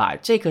他把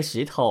这颗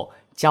石头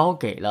交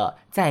给了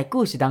在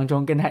故事当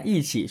中跟他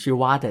一起去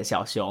挖的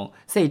小熊，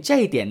所以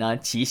这一点呢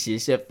其实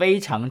是非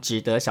常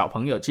值得小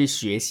朋友去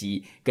学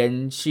习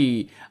跟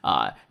去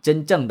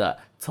真正的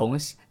从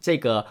这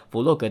个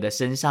弗洛格的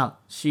身上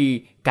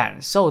去感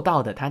受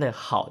到的他的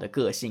好的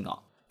个性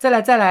再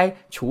来，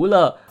除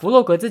了弗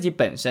洛格自己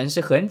本身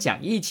是很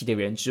讲义气的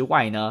人之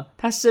外呢，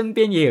他身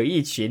边也有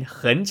一群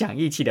很讲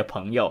义气的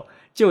朋友，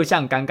就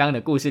像刚刚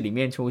的故事里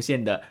面出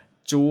现的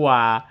猪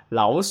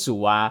老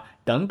鼠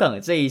等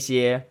等这一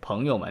些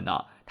朋友们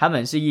他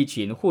们是一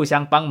群互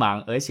相帮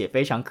忙而且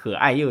非常可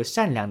爱又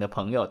善良的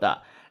朋友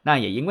的。那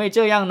也因为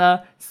这样呢，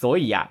所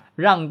以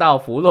让到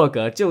弗洛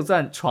格就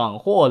算闯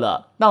祸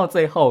了，到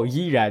最后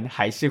依然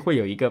还是会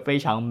有一个非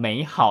常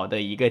美好的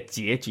一个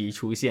结局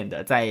出现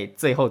的，在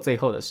最后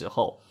的时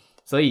候。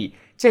所以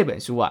这本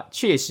书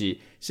确实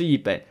是一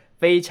本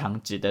非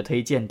常值得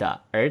推荐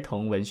的儿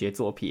童文学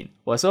作品。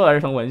我说儿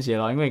童文学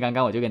咯，因为刚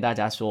刚我就跟大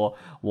家说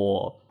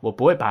我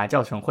不会把它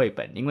叫成绘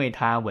本，因为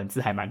它文字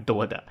还蛮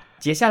多的。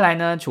接下来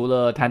呢，除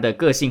了它的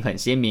个性很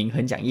鲜明，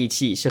很讲义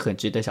气，是很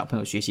值得小朋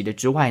友学习的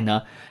之外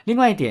呢，另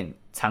外一点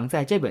藏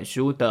在这本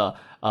书的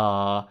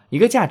一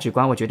个价值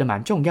观，我觉得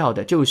蛮重要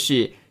的，就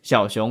是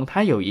小熊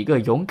他有一个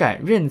勇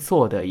敢认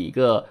错的一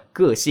个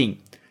个性。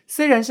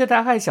虽然是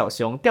他害小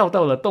熊掉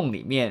到了洞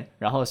里面，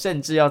然后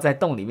甚至要在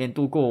洞里面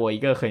度过一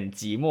个很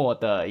寂寞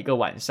的一个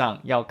晚上，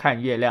要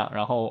看月亮，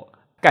然后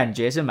感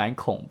觉是蛮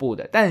恐怖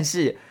的，但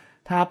是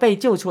他被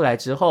救出来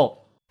之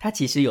后，他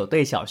其实有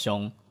对小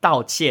熊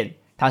道歉，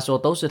他说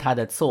都是他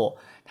的错。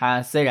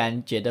他虽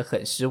然觉得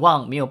很失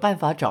望，没有办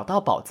法找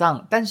到宝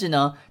藏，但是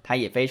呢，他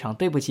也非常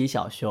对不起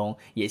小熊，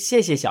也谢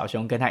谢小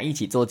熊跟他一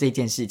起做这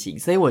件事情。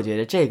所以我觉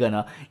得这个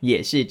呢，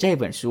也是这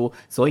本书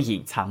所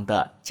隐藏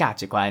的价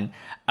值观。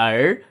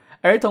而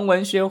儿童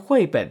文学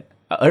绘本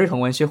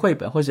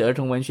或者儿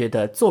童文学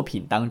的作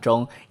品当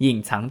中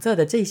隐藏着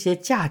的这些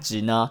价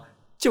值呢，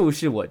就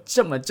是我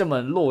这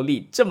么落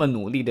力这么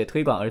努力的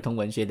推广儿童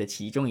文学的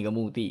其中一个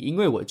目的。因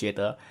为我觉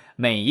得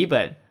每一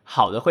本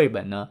好的绘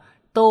本呢，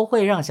都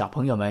会让小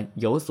朋友们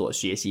有所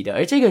学习的，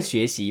而这个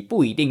学习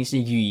不一定是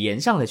语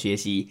言上的学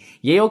习，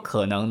也有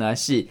可能呢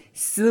是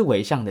思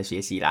维上的学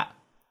习啦。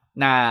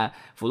那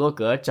弗洛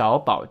格找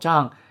宝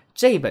藏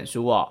这本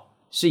书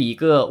是一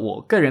个我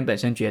个人本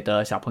身觉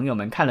得小朋友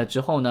们看了之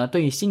后呢，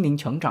对于心灵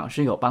成长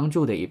是有帮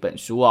助的一本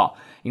书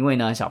因为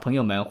呢，小朋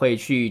友们会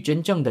去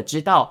真正的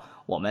知道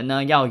我们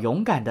呢要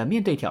勇敢的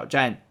面对挑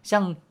战。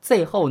像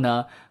最后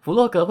呢，弗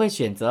洛格会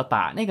选择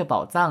把那个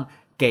宝藏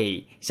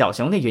给小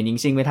熊的原因，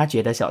是因为他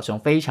觉得小熊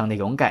非常的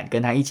勇敢，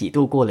跟他一起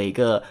度过了一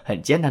个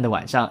很艰难的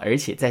晚上，而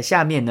且在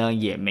下面呢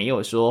也没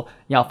有说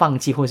要放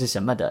弃或是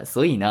什么的。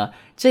所以呢，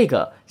这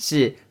个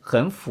是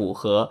很符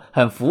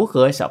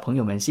合小朋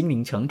友们心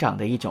灵成长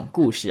的一种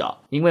故事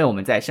因为我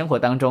们在生活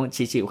当中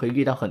其实也会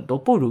遇到很多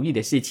不如意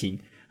的事情，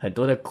很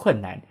多的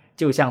困难，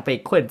就像被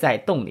困在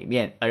洞里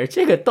面，而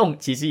这个洞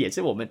其实也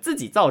是我们自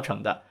己造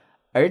成的。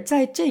而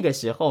在这个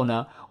时候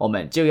呢，我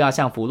们就要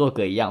像弗洛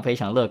格一样非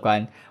常乐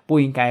观，不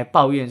应该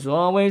抱怨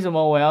说为什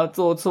么我要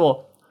做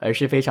错，而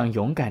是非常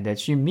勇敢的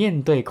去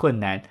面对困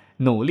难，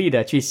努力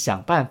的去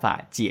想办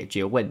法解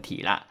决问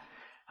题啦。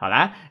好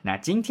啦，那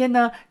今天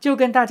呢就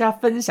跟大家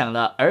分享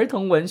了儿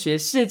童文学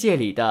世界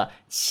里的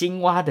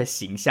青蛙的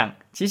形象。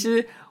其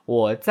实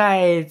我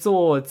在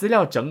做资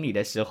料整理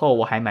的时候，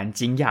我还蛮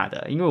惊讶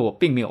的，因为我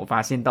并没有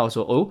发现到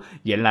说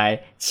原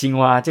来青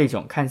蛙这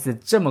种看似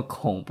这么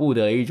恐怖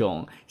的一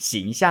种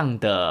形象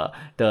的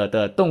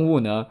动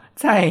物呢，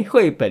在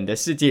绘本的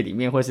世界里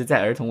面，或是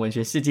在儿童文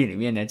学世界里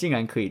面呢，竟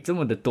然可以这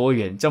么的多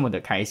元，这么的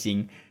开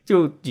心。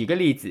就举个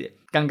例子，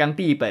刚刚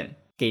第一本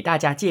给大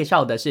家介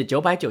绍的是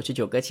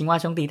999个青蛙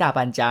兄弟大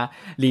搬家，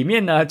里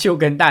面呢就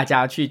跟大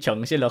家去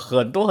呈现了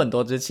很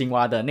多只青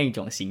蛙的那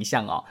种形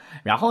象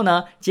然后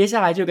呢，接下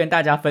来就跟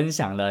大家分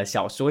享了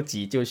小说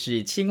集，就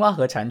是青蛙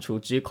和蟾蜍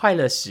之快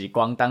乐时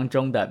光当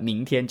中的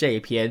明天这一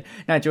篇，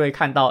那就会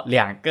看到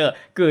两个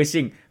个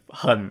性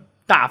很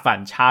大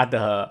反差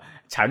的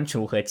蟾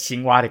蜍和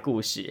青蛙的故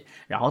事。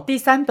然后第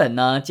三本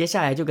呢，接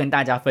下来就跟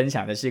大家分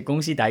享的是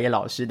宫西达也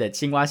老师的《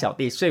青蛙小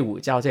弟睡午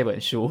觉》这本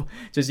书，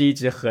就是一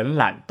只很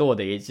懒惰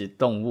的一只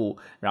动物，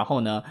然后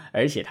呢，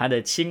而且它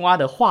的青蛙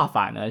的画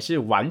法呢是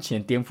完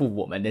全颠覆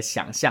我们的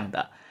想象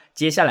的。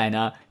接下来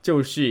呢，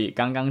就是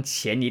刚刚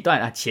前一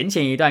段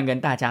跟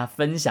大家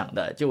分享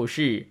的，就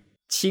是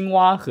青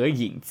蛙和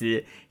影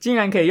子，竟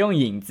然可以用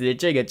影子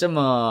这个这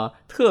么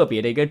特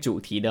别的一个主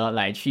题呢，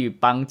来去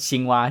帮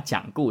青蛙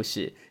讲故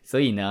事。所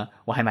以呢，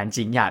我还蛮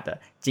惊讶的。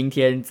今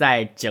天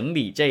在整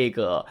理这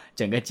个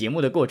整个节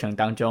目的过程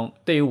当中，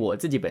对于我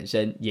自己本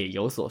身也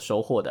有所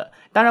收获的。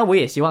当然我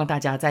也希望大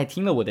家在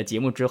听了我的节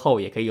目之后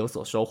也可以有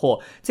所收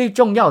获。最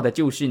重要的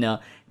就是呢，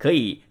可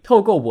以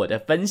透过我的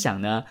分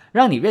享呢，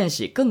让你认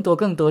识更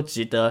多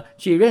值得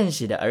去认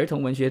识的儿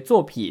童文学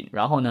作品，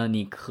然后呢，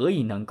你可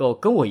以能够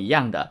跟我一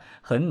样的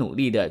很努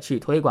力的去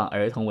推广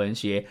儿童文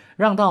学，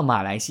让到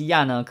马来西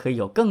亚呢，可以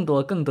有更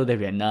多的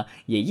人呢，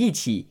也一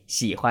起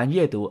喜欢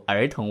阅读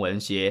儿童文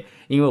学。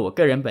因为我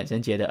个人本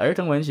身觉得儿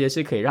童文学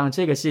是可以让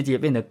这个世界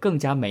变得更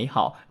加美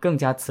好，更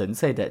加纯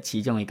粹的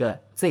其中一个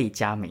最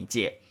佳媒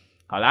介。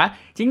好啦，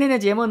今天的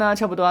节目呢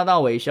差不多要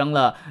到尾声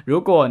了。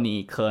如果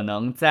你可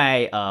能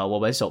在我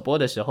们首播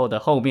的时候的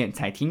后面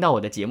才听到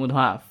我的节目的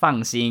话，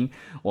放心，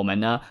我们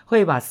呢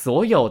会把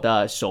所有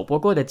的首播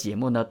过的节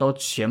目呢都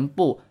全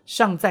部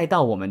上载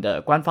到我们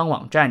的官方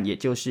网站，也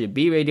就是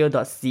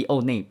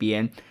bradio.co 那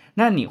边。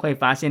那你会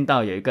发现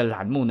到有一个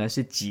栏目呢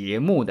是节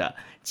目的，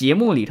节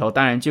目里头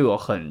当然就有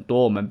很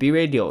多我们 B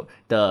Radio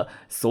的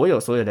所有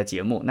的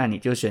节目，那你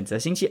就选择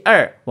星期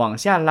二往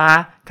下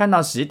拉，看到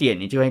10点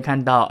你就会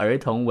看到儿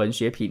童文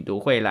学品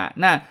读会啦。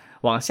那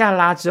往下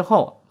拉之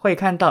后，会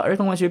看到儿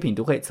童文学品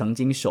读会曾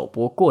经首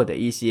播过的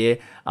一些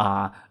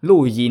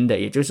录音的，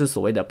也就是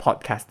所谓的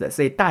podcast 的，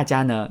所以大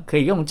家呢可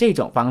以用这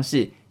种方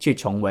式去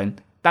重温。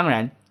当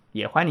然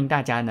也欢迎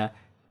大家呢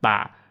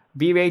把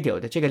B Radio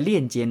的这个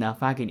链接呢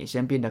发给你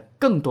身边的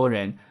更多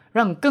人，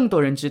让更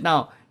多人知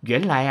道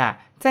原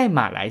来在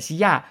马来西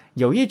亚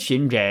有一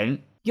群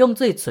人用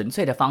最纯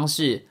粹的方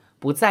式，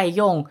不再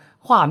用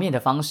画面的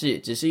方式，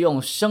只是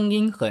用声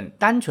音很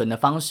单纯的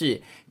方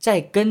式，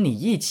在跟你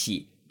一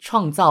起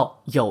创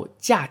造有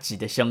价值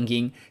的声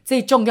音。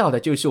最重要的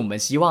就是我们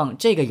希望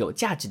这个有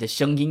价值的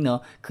声音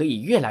呢可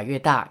以越来越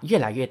大越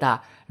来越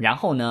大，然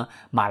后呢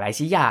马来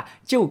西亚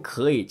就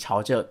可以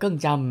朝着更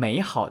加美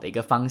好的一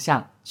个方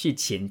向去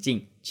前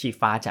进去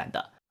发展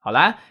的。好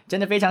啦，真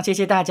的非常谢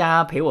谢大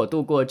家陪我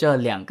度过这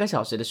2个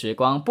小时的时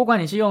光，不管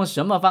你是用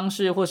什么方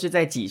式或是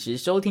在几时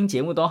收听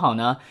节目都好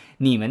呢，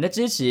你们的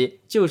支持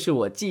就是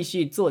我继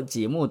续做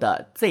节目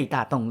的最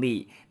大动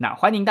力。那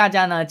欢迎大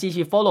家呢继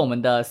续 follow 我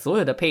们的所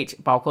有的 page，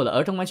 包括了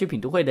儿童文学品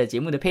读会的节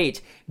目的 page，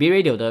 B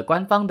Radio 的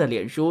官方的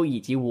脸书，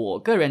以及我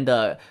个人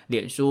的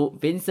脸书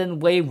Vincent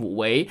Wei 武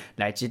维，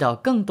来知道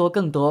更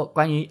多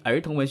关于儿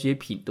童文学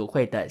品读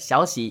会的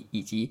消息，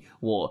以及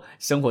我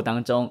生活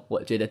当中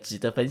我觉得值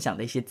得分享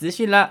的一些资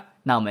讯啦。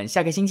那我们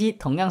下个星期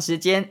同样时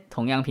间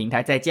同样平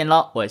台再见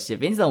咯，我是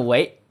Vincent 武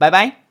维，拜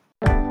拜。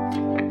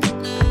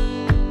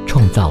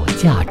创造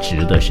价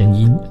值的声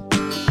音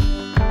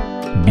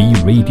B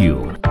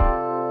Radio